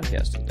out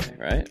Podcasting Day,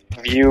 right?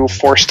 Have you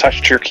force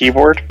touched your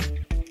keyboard?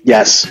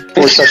 Yes,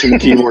 force touching the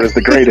keyboard is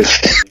the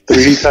greatest.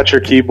 3D touch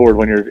your keyboard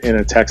when you're in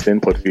a text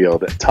input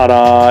field.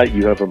 Ta-da,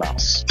 you have a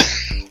mouse.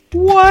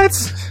 What?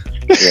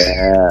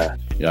 Yeah.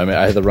 I mean,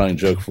 I had the running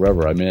joke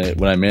forever. I mean,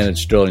 when I managed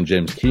Sterling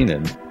James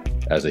Keenan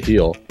as a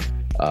heel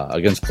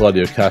against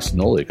Claudio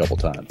Castagnoli a couple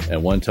times,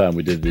 and one time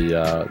we did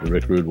the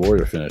Rick Rude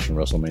Warrior finish in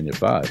WrestleMania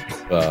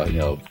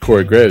 5.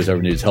 Corey Graves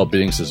ever needs help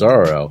beating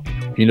Cesaro,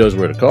 he knows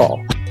where to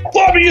call.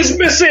 Bobby is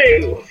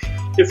missing!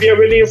 If you have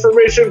any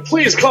information,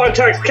 please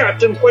contact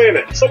Captain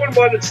Planet. Someone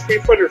wanted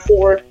Street Fighter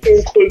 4 to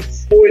include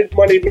Floyd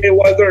Money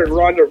Mayweather and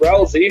Ronda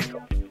Rousey.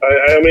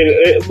 I mean,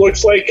 it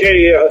looks like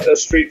a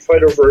Street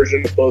Fighter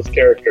version of both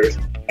characters,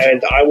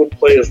 and I would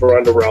play as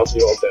Ronda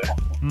Rousey all day.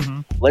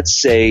 Mm-hmm.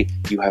 Let's say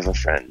you have a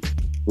friend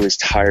who is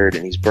tired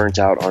and he's burnt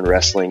out on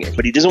wrestling,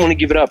 but he doesn't want to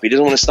give it up. He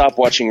doesn't want to stop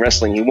watching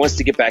wrestling. He wants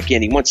to get back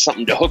in. He wants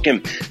something to hook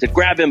him, to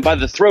grab him by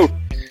the throat,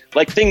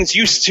 like things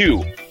used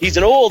to. He's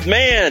an old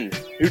man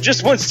who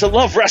just wants to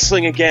love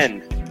wrestling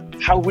again.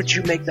 How would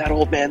you make that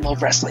old man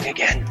love wrestling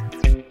again?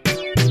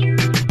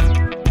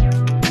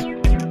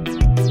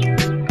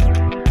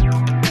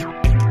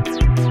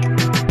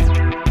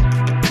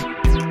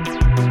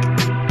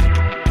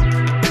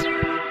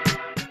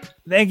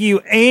 Thank you,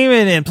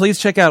 Eamon, and please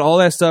check out all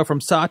that stuff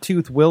from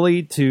Sawtooth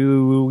Willie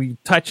to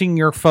touching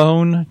your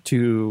phone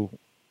to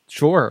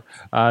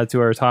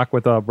our talk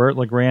with Bert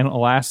LeGrand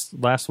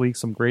last week.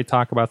 Some great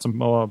talk about some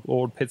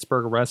old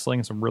Pittsburgh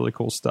wrestling, some really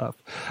cool stuff.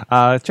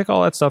 Check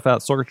all that stuff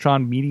out,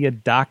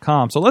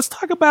 sorgatronmedia.com. So let's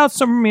talk about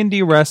some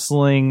indie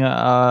wrestling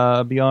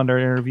beyond our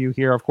interview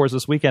here. Of course,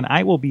 this weekend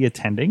I will be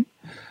attending,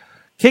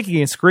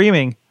 kicking and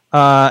screaming,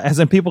 as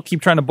in people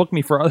keep trying to book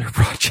me for other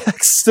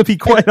projects, to be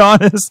quite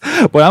honest.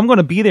 But I'm going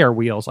to be there,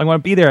 Wheels. I'm going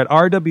to be there at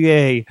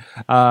RWA,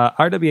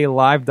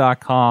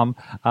 RWAlive.com.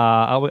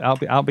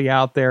 I'll be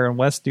out there in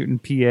West Newton,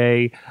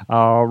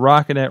 PA,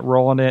 rocking it,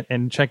 rolling it,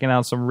 and checking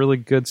out some really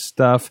good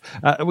stuff.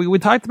 We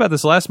talked about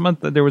this last month,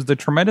 that there was the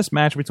tremendous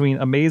match between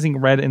Amazing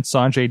Red and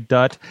Sanjay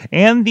Dutt,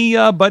 and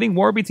the budding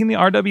war between the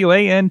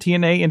RWA and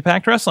TNA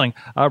Impact Wrestling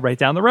right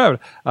down the road.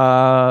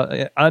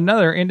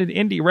 Another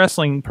indie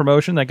wrestling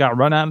promotion that got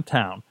run out of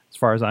town, as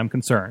far as I'm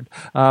concerned.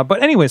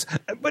 But anyways,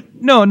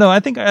 I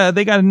think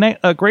they got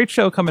a great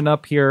show coming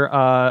up here.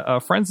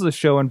 Friends of the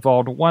show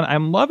involved. One,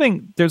 I'm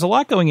loving. There's a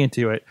lot going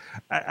into it.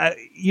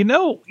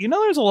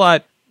 There's a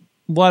lot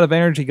of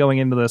energy going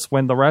into this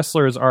when the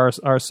wrestlers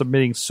are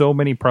submitting so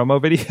many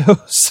promo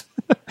videos.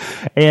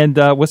 And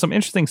with some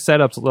interesting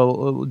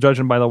setups,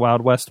 judging by the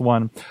Wild West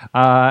one.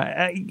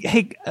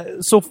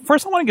 So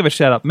first I want to give a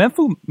shout out,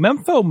 Memphis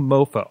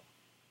Mofo.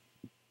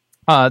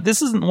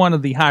 This isn't one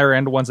of the higher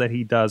end ones that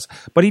he does,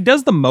 but he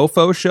does the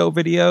Mofo show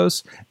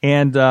videos,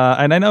 and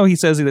I know he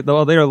says that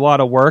they're a lot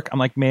of work. I'm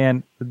like,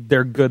 man,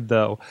 they're good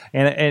though,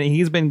 and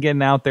he's been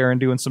getting out there and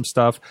doing some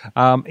stuff.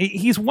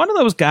 He's one of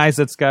those guys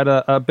that's got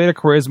a bit of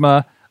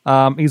charisma.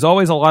 He's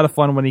always a lot of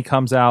fun when he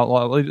comes out.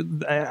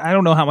 I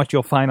don't know how much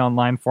you'll find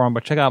online for him,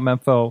 but check out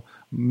Mofo,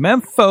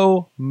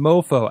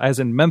 as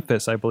in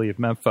Memphis, I believe,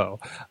 Mempho,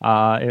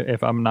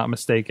 if I'm not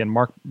mistaken.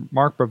 Mark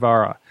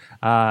Bavara.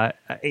 I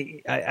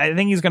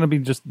think he's going to be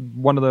just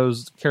one of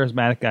those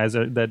charismatic guys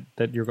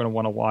that you're going to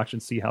want to watch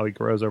and see how he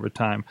grows over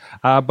time.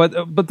 But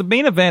the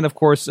main event, of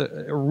course, a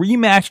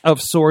rematch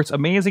of sorts.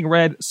 Amazing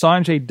Red,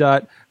 Sanjay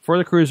Dutt for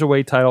the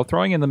Cruiserweight title,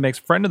 throwing in the mix,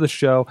 friend of the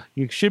show.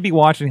 You should be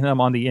watching him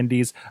on the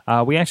indies.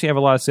 We actually have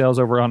a lot of sales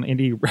over on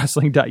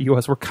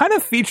indiewrestling.us. We're kind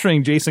of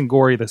featuring Jason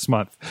Gorey this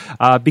month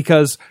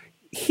because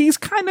he's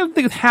kind of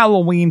the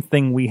Halloween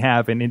thing we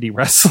have in indie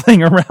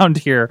wrestling around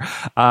here,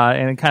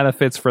 and it kind of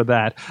fits for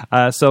that.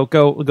 So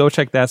go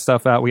check that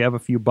stuff out. We have a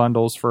few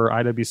bundles for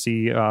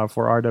IWC,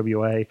 for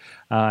RWA,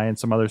 and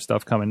some other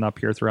stuff coming up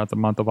here throughout the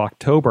month of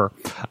October.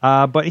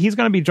 But he's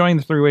going to be joining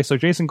the three-way. So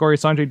Jason Gorey,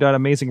 Sanjay Dutt,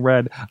 Amazing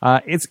Red.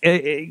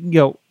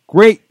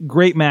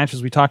 Great match,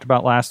 as we talked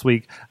about last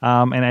week,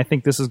 and I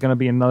think this is going to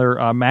be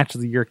another match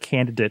of the year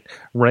candidate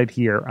right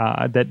here.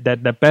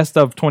 That best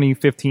of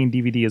 2015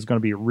 DVD is going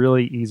to be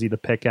really easy to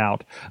pick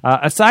out.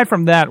 Aside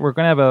from that, we're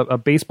going to have a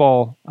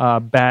baseball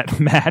bat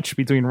match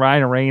between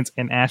Ryan Reigns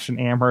and Ashton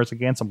Amherst.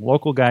 Again, some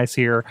local guys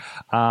here,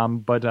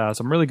 but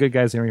some really good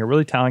guys in here,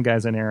 really talented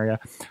guys in the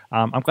area.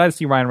 I'm glad to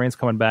see Ryan Reigns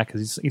coming back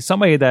because he's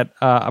somebody that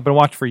I've been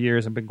watching for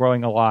years and been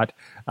growing a lot,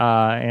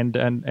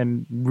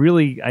 and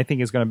really I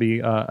think is going to be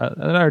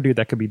another dude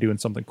that could be doing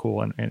something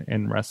cool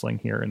in wrestling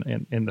here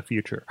in the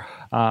future.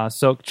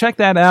 So check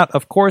that out.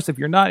 Of course, if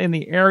you're not in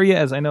the area,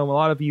 as I know a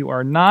lot of you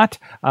are not,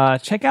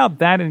 check out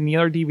that and the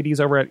other DVDs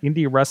over at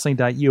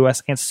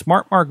indiewrestling.us and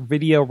SmartMark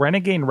Video,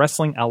 Renegade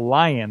Wrestling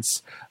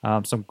Alliance.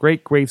 Some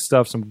great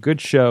stuff, some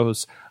good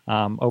shows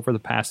over the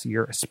past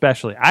year,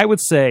 especially. I would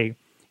say,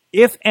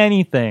 if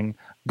anything,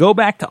 go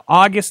back to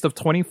August of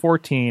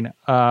 2014.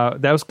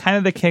 That was kind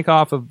of the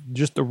kickoff of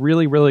just the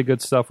really, really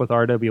good stuff with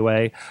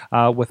RWA,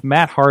 with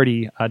Matt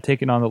Hardy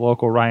taking on the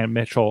local Ryan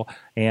Mitchell,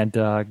 and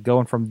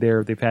going from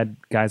there. They've had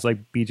guys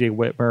like BJ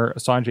Whitmer.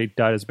 Sanjay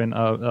Dutt has been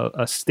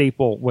a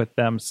staple with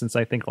them since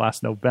I think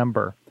last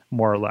November,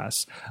 more or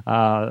less.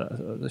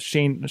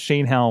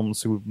 Shane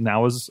Helms, who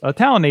now is a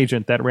talent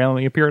agent that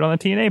randomly appeared on the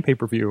TNA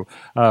pay-per-view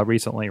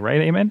recently,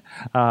 right, Amen?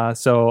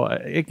 So,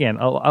 again,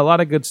 a lot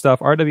of good stuff.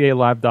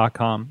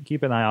 RWALive.com.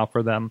 Keep an eye out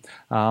for them.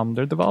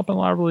 They're developing a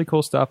lot of really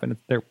cool stuff, and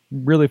they're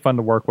really fun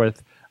to work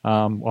with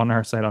on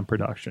our side on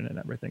production and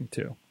everything,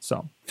 too.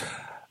 So,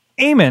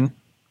 Eamon,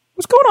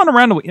 what's going on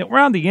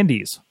around the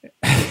indies?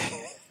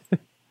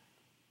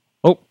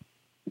 Oh,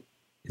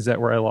 is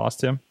that where I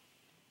lost him?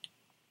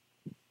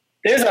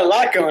 There's a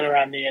lot going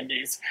around the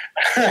indies.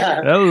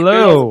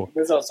 Hello.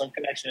 There's also some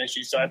connection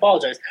issues, so I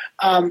apologize.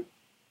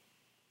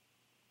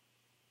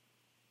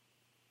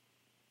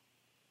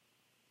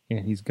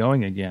 And he's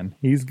going again.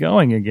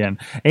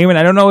 Eamon,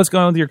 I don't know what's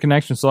going on with your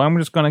connection, so I'm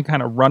just going to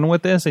kind of run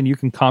with this, and you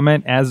can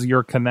comment as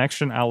your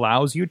connection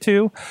allows you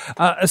to.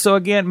 So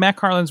again, Matt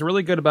Carlin's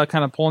really good about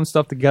kind of pulling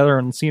stuff together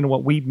and seeing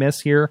what we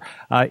miss here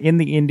in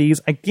the indies.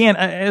 Again,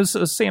 as I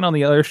was saying on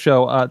the other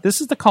show,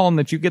 this is the column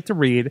that you get to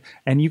read,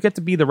 and you get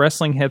to be the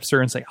wrestling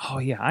hipster and say, oh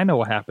yeah, I know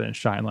what happened in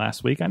Shine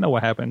last week. I know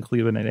what happened in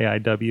Cleveland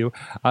at AIW.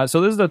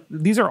 So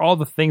these are all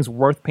the things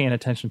worth paying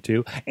attention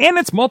to. And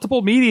it's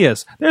multiple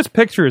medias. There's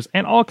pictures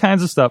and all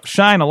kinds of stuff. stuff.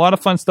 Shine, a lot of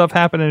fun stuff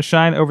happened in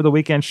Shine over the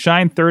weekend.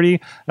 Shine 30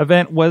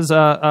 event was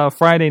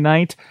Friday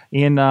night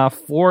in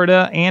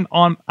Florida, and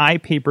on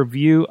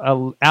iPay-per-view,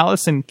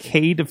 Allison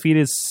Kay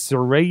defeated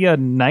Saraya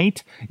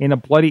Knight in a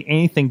Bloody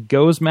Anything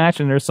Goes match,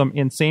 and there's some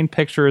insane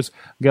pictures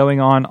going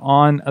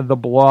on the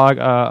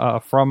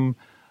blog from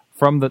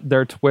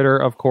their Twitter,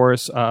 of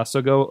course.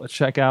 So go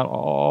check out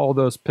all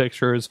those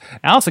pictures.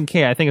 Allison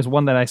Kay, I think, is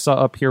one that I saw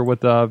up here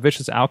with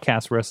Vicious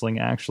Outcast Wrestling,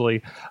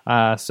 actually.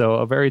 So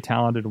a very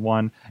talented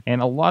one,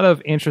 and a lot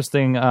of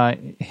interesting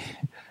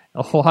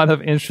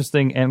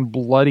and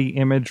bloody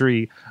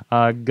imagery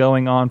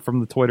going on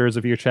from the Twitters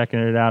if you're checking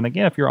it out. And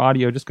again, if you're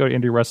audio, just go to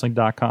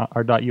indiewrestling.com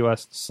or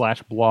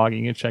 .us/blog,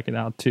 and you can check it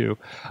out too.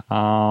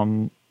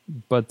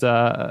 But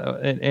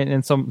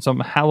and some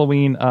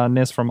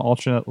Halloween-ness from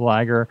Alternate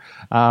Lager.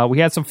 We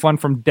had some fun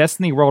from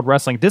Destiny World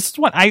Wrestling. This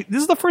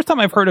is the first time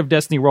I've heard of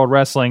Destiny World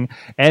Wrestling,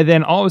 and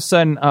then all of a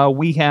sudden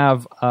we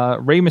have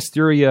Rey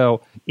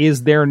Mysterio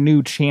is their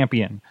new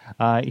champion.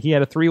 He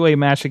had a 3-way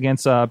match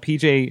against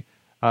PJ.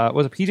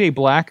 Was it PJ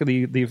Black,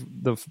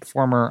 the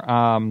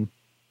former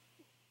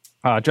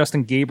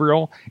Justin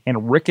Gabriel,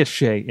 and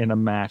Ricochet in a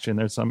match, and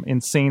there's some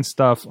insane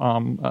stuff.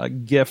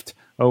 Gift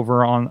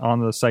over on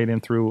the site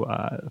and through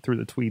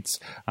the tweets.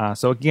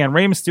 So again,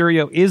 Rey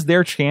Mysterio is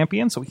their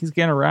champion, so he's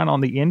getting around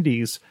on the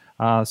indies.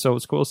 So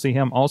it's cool to see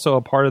him. Also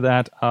a part of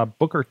that,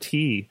 Booker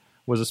T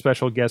was a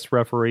special guest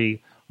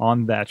referee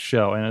on that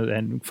show.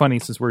 And funny,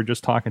 since we were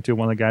just talking to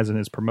one of the guys in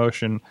his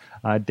promotion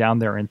down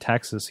there in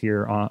Texas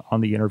here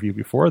on the interview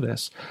before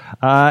this.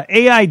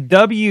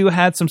 AIW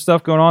had some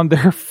stuff going on.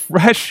 Their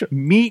Fresh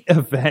Meat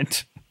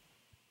event.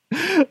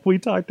 We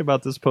talked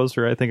about this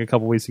poster, I think, a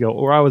couple weeks ago,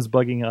 or I was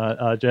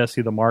bugging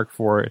Jesse the Mark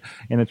for it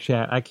in a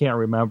chat. I can't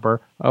remember.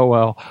 Oh,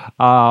 well.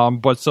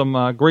 But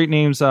some great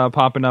names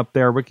popping up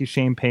there. Ricky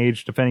Shane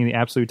Page defending the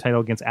Absolute title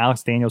against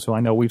Alex Daniels, who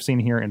I know we've seen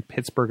here in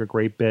Pittsburgh a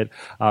great bit.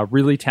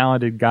 Really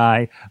talented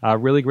guy.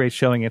 Really great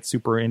showing at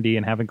Super Indy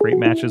and having great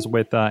matches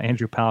with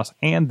Andrew Palace.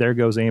 And there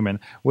goes Eamon.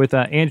 With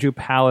Andrew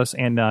Palace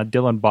and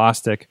Dylan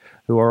Bostic,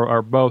 who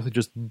are both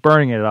just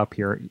burning it up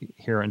here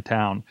in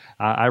town.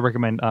 I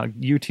recommend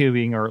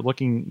YouTubing or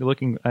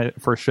looking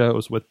for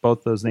shows with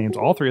both those names,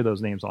 all three of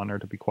those names on there,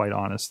 to be quite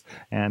honest.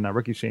 And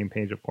Ricky Shane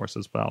Page, of course,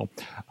 as well.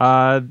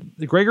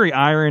 Gregory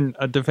Iron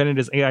defended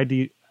his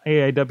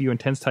AIW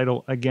Intense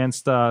title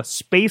against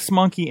Space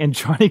Monkey and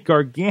Johnny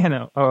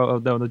Gargano.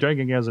 Oh, no, the Johnny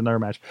Gargano is another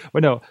match.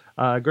 But no,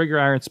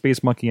 Gregory Iron,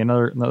 Space Monkey,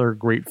 another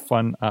great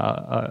fun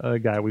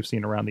guy we've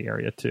seen around the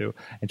area too.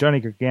 And Johnny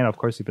Gargano, of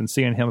course, you've been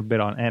seeing him a bit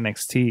on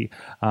NXT,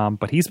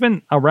 but he's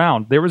been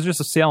around. There was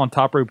just a sale on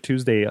Top Rope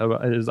Tuesday.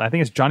 I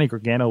think it's Johnny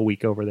Gargano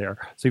week over there.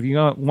 So if you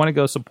want to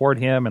go support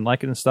him and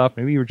like it and stuff,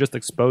 maybe you were just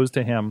exposed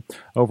to him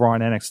over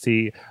on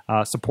NXT,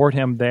 support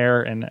him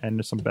there, and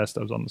there's some best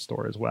ofs on the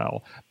store as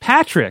well.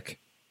 Patrick.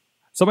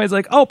 Somebody's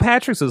like, oh,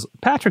 Patrick's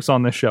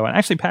on this show. And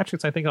actually,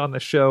 Patrick's, I think, on the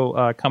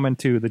show coming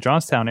to the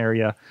Johnstown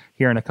area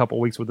here in a couple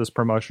weeks with this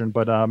promotion.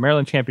 But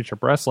Maryland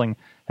Championship Wrestling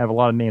have a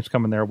lot of names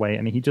coming their way.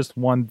 And he just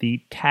won the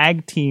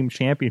Tag Team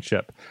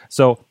Championship.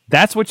 So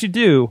that's what you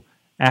do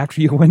after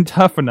you win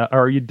tough enough,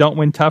 or you don't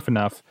win tough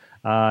enough.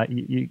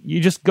 You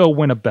just go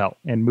win a belt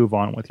and move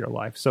on with your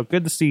life. So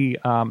good to see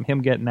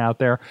him getting out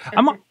there.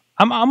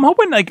 I'm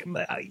hoping,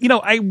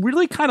 I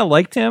really kind of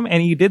liked him,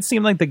 and he did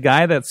seem like the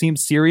guy that seemed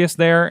serious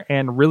there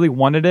and really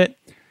wanted it.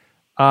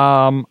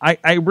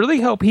 I really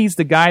hope he's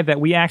the guy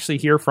that we actually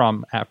hear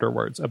from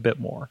afterwards a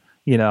bit more.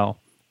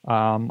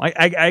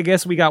 I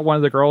guess we got one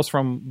of the girls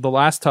from the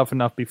last Tough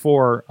Enough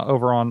before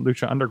over on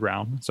Lucha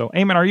Underground. So,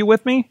 Eamon, are you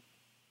with me?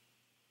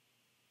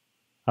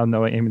 Oh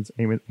no,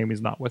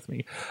 Amy's not with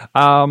me.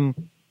 I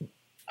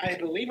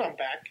believe I'm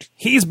back.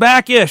 He's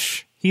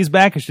backish.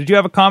 Did you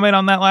have a comment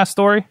on that last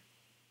story?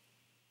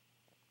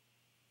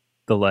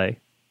 Delay.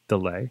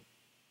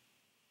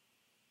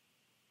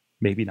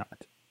 Maybe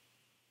not.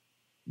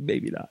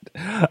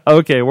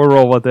 Okay, we'll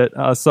roll with it.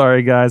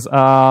 Sorry, guys.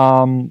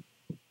 Other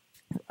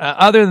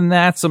than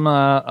that,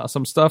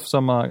 some stuff,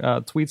 some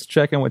tweets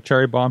checking with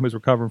Cherry Bomb, who's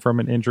recovering from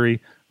an injury.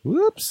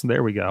 Whoops,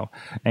 there we go.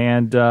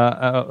 And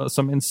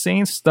some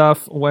insane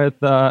stuff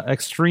with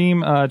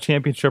Extreme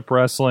Championship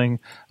Wrestling,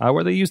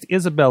 where they used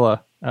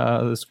Isabella,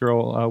 this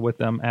girl, with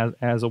them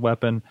as a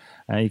weapon.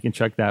 You can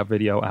check that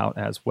video out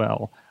as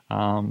well.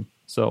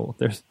 So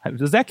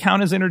does that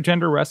count as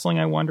intergender wrestling,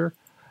 I wonder?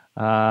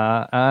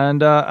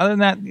 And other than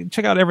that,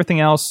 check out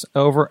everything else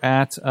over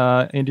at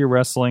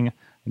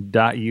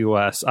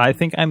IndieWrestling.us. I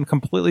think I'm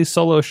completely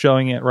solo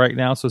showing it right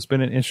now, so it's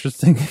been an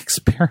interesting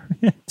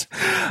experiment.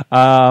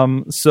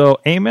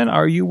 So, Eamon,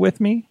 are you with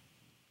me?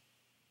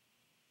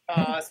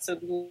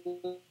 Possibly,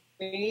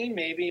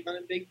 maybe on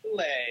a big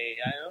delay.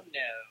 I don't know.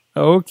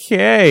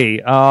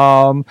 Okay.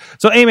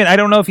 So, Eamon, I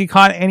don't know if you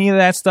caught any of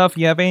that stuff.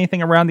 You have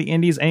anything around the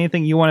indies,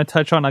 anything you want to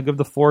touch on? I'll give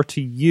the floor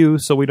to you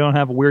so we don't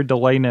have weird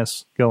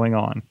delayness going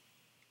on.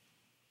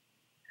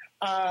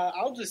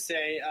 I'll just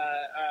say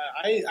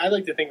I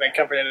like to think I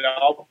covered it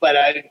all, but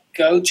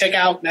go check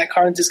out Matt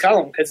Carlin's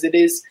column because it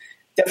is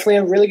definitely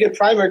a really good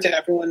primer to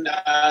everyone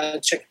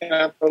checking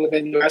out Pro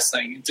Venue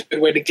Wrestling. It's a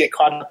good way to get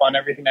caught up on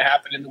everything that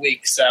happened in the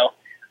week. So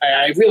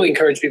I really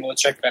encourage people to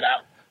check that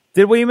out.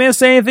 Did we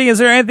miss anything? Is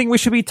there anything we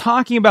should be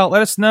talking about?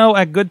 Let us know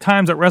at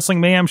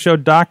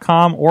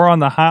goodtimes@WrestlingMayhemShow.com or on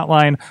the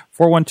hotline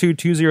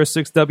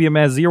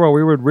 412-206-WMS0.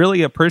 We would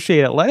really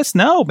appreciate it. Let us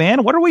know,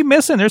 man. What are we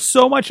missing? There's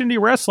so much indie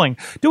wrestling.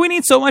 Do we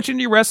need so much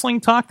indie wrestling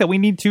talk that we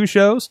need 2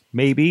 shows?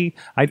 Maybe.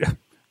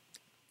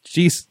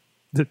 Jeez.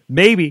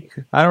 Maybe.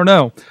 I don't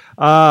know.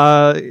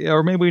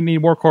 Or maybe we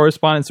need more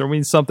correspondence or we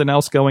need something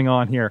else going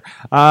on here.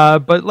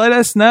 But let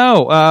us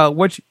know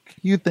what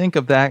you think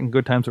of that and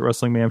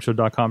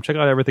goodtimes@WrestlingMayhemShow.com. Check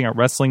out everything at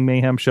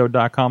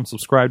WrestlingMayhemShow.com.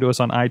 Subscribe to us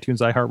on iTunes,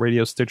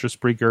 iHeartRadio, Stitcher,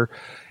 Spreaker,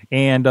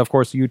 and, of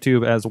course,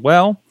 YouTube as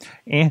well.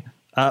 And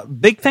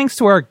big thanks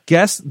to our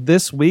guest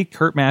this week,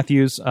 Kurt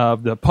Matthews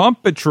of the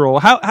Pump Patrol.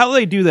 How do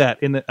they do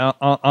that in the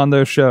on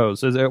those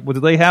shows? Do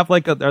they have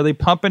are they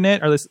pumping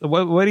it? Are they,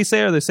 what do you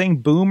say? Are they saying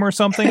boom or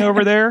something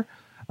over there?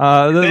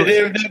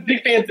 They're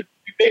big fans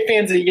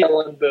of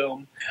yelling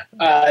boom.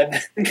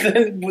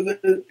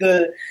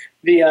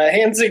 The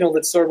hand signal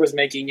that Sorg was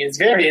making is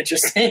very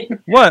interesting.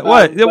 What?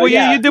 Well,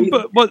 yeah. you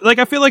do. But,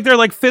 I feel like they're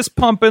like fist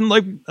pumping.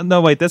 Like,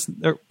 no, wait,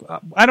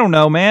 I don't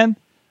know, man.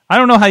 I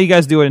don't know how you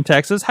guys do it in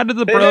Texas. How did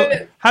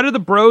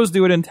the bros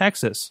do it in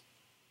Texas?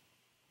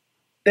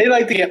 They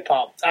like to get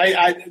pumped.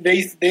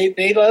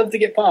 They love to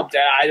get pumped.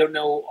 I don't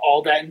know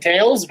all that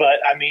entails, but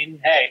I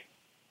mean, hey.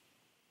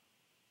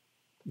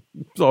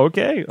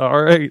 Okay,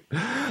 all right.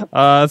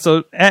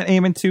 So at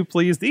Eamon2,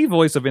 please, the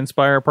voice of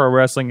Inspire Pro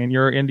Wrestling and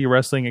your indie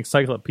wrestling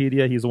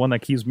encyclopedia. He's the one that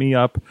keeps me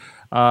up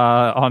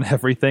on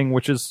everything,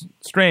 which is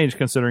strange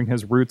considering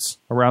his roots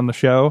around the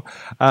show.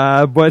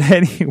 But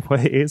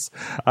anyways,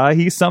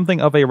 he's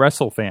something of a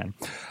wrestle fan.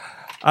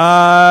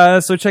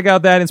 So check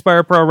out that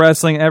Inspire Pro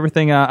Wrestling,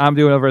 everything I'm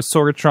doing over at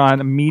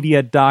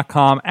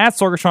SorgatronMedia.com, at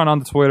Sorgatron on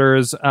the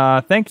Twitters.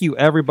 Thank you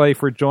everybody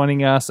for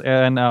joining us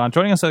and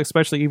joining us,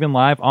 especially even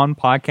live on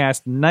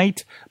podcast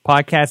night,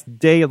 podcast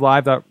day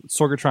live at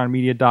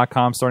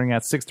SorgatronMedia.com, starting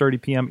at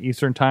 6:30 p.m.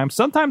 Eastern time,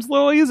 sometimes a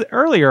little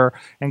earlier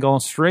and going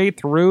straight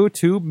through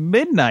to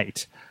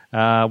midnight.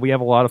 We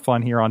have a lot of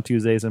fun here on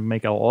Tuesdays and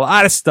make a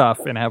lot of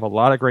stuff and have a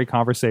lot of great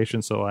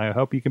conversations. So I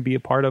hope you can be a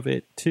part of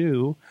it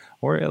too,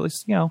 or at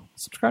least,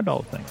 subscribe to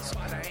all the things.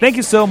 Thank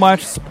you so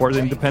much. Support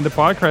independent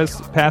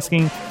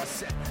podcasting.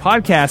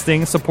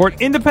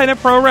 Support independent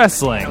pro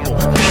wrestling.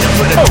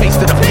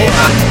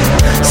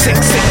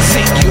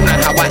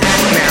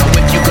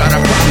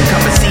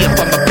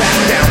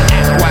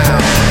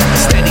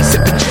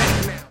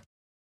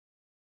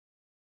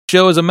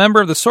 Show is a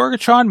member of the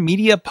Sorgatron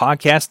Media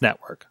Podcast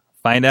Network.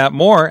 Find out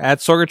more at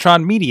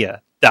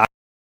SorgatronMedia.com.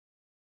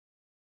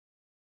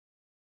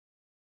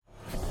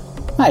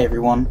 Hi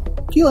everyone.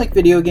 Do you like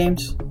video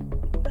games?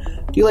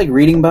 Do you like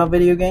reading about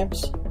video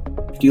games?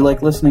 Do you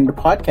like listening to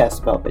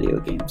podcasts about video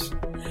games?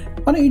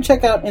 Why don't you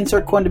check out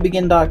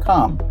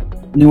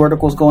InsertCoinToBegin.com? New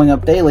articles going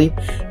up daily,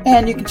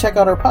 and you can check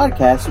out our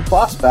podcast,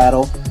 Boss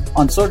Battle,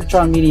 on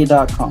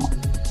SorgatronMedia.com.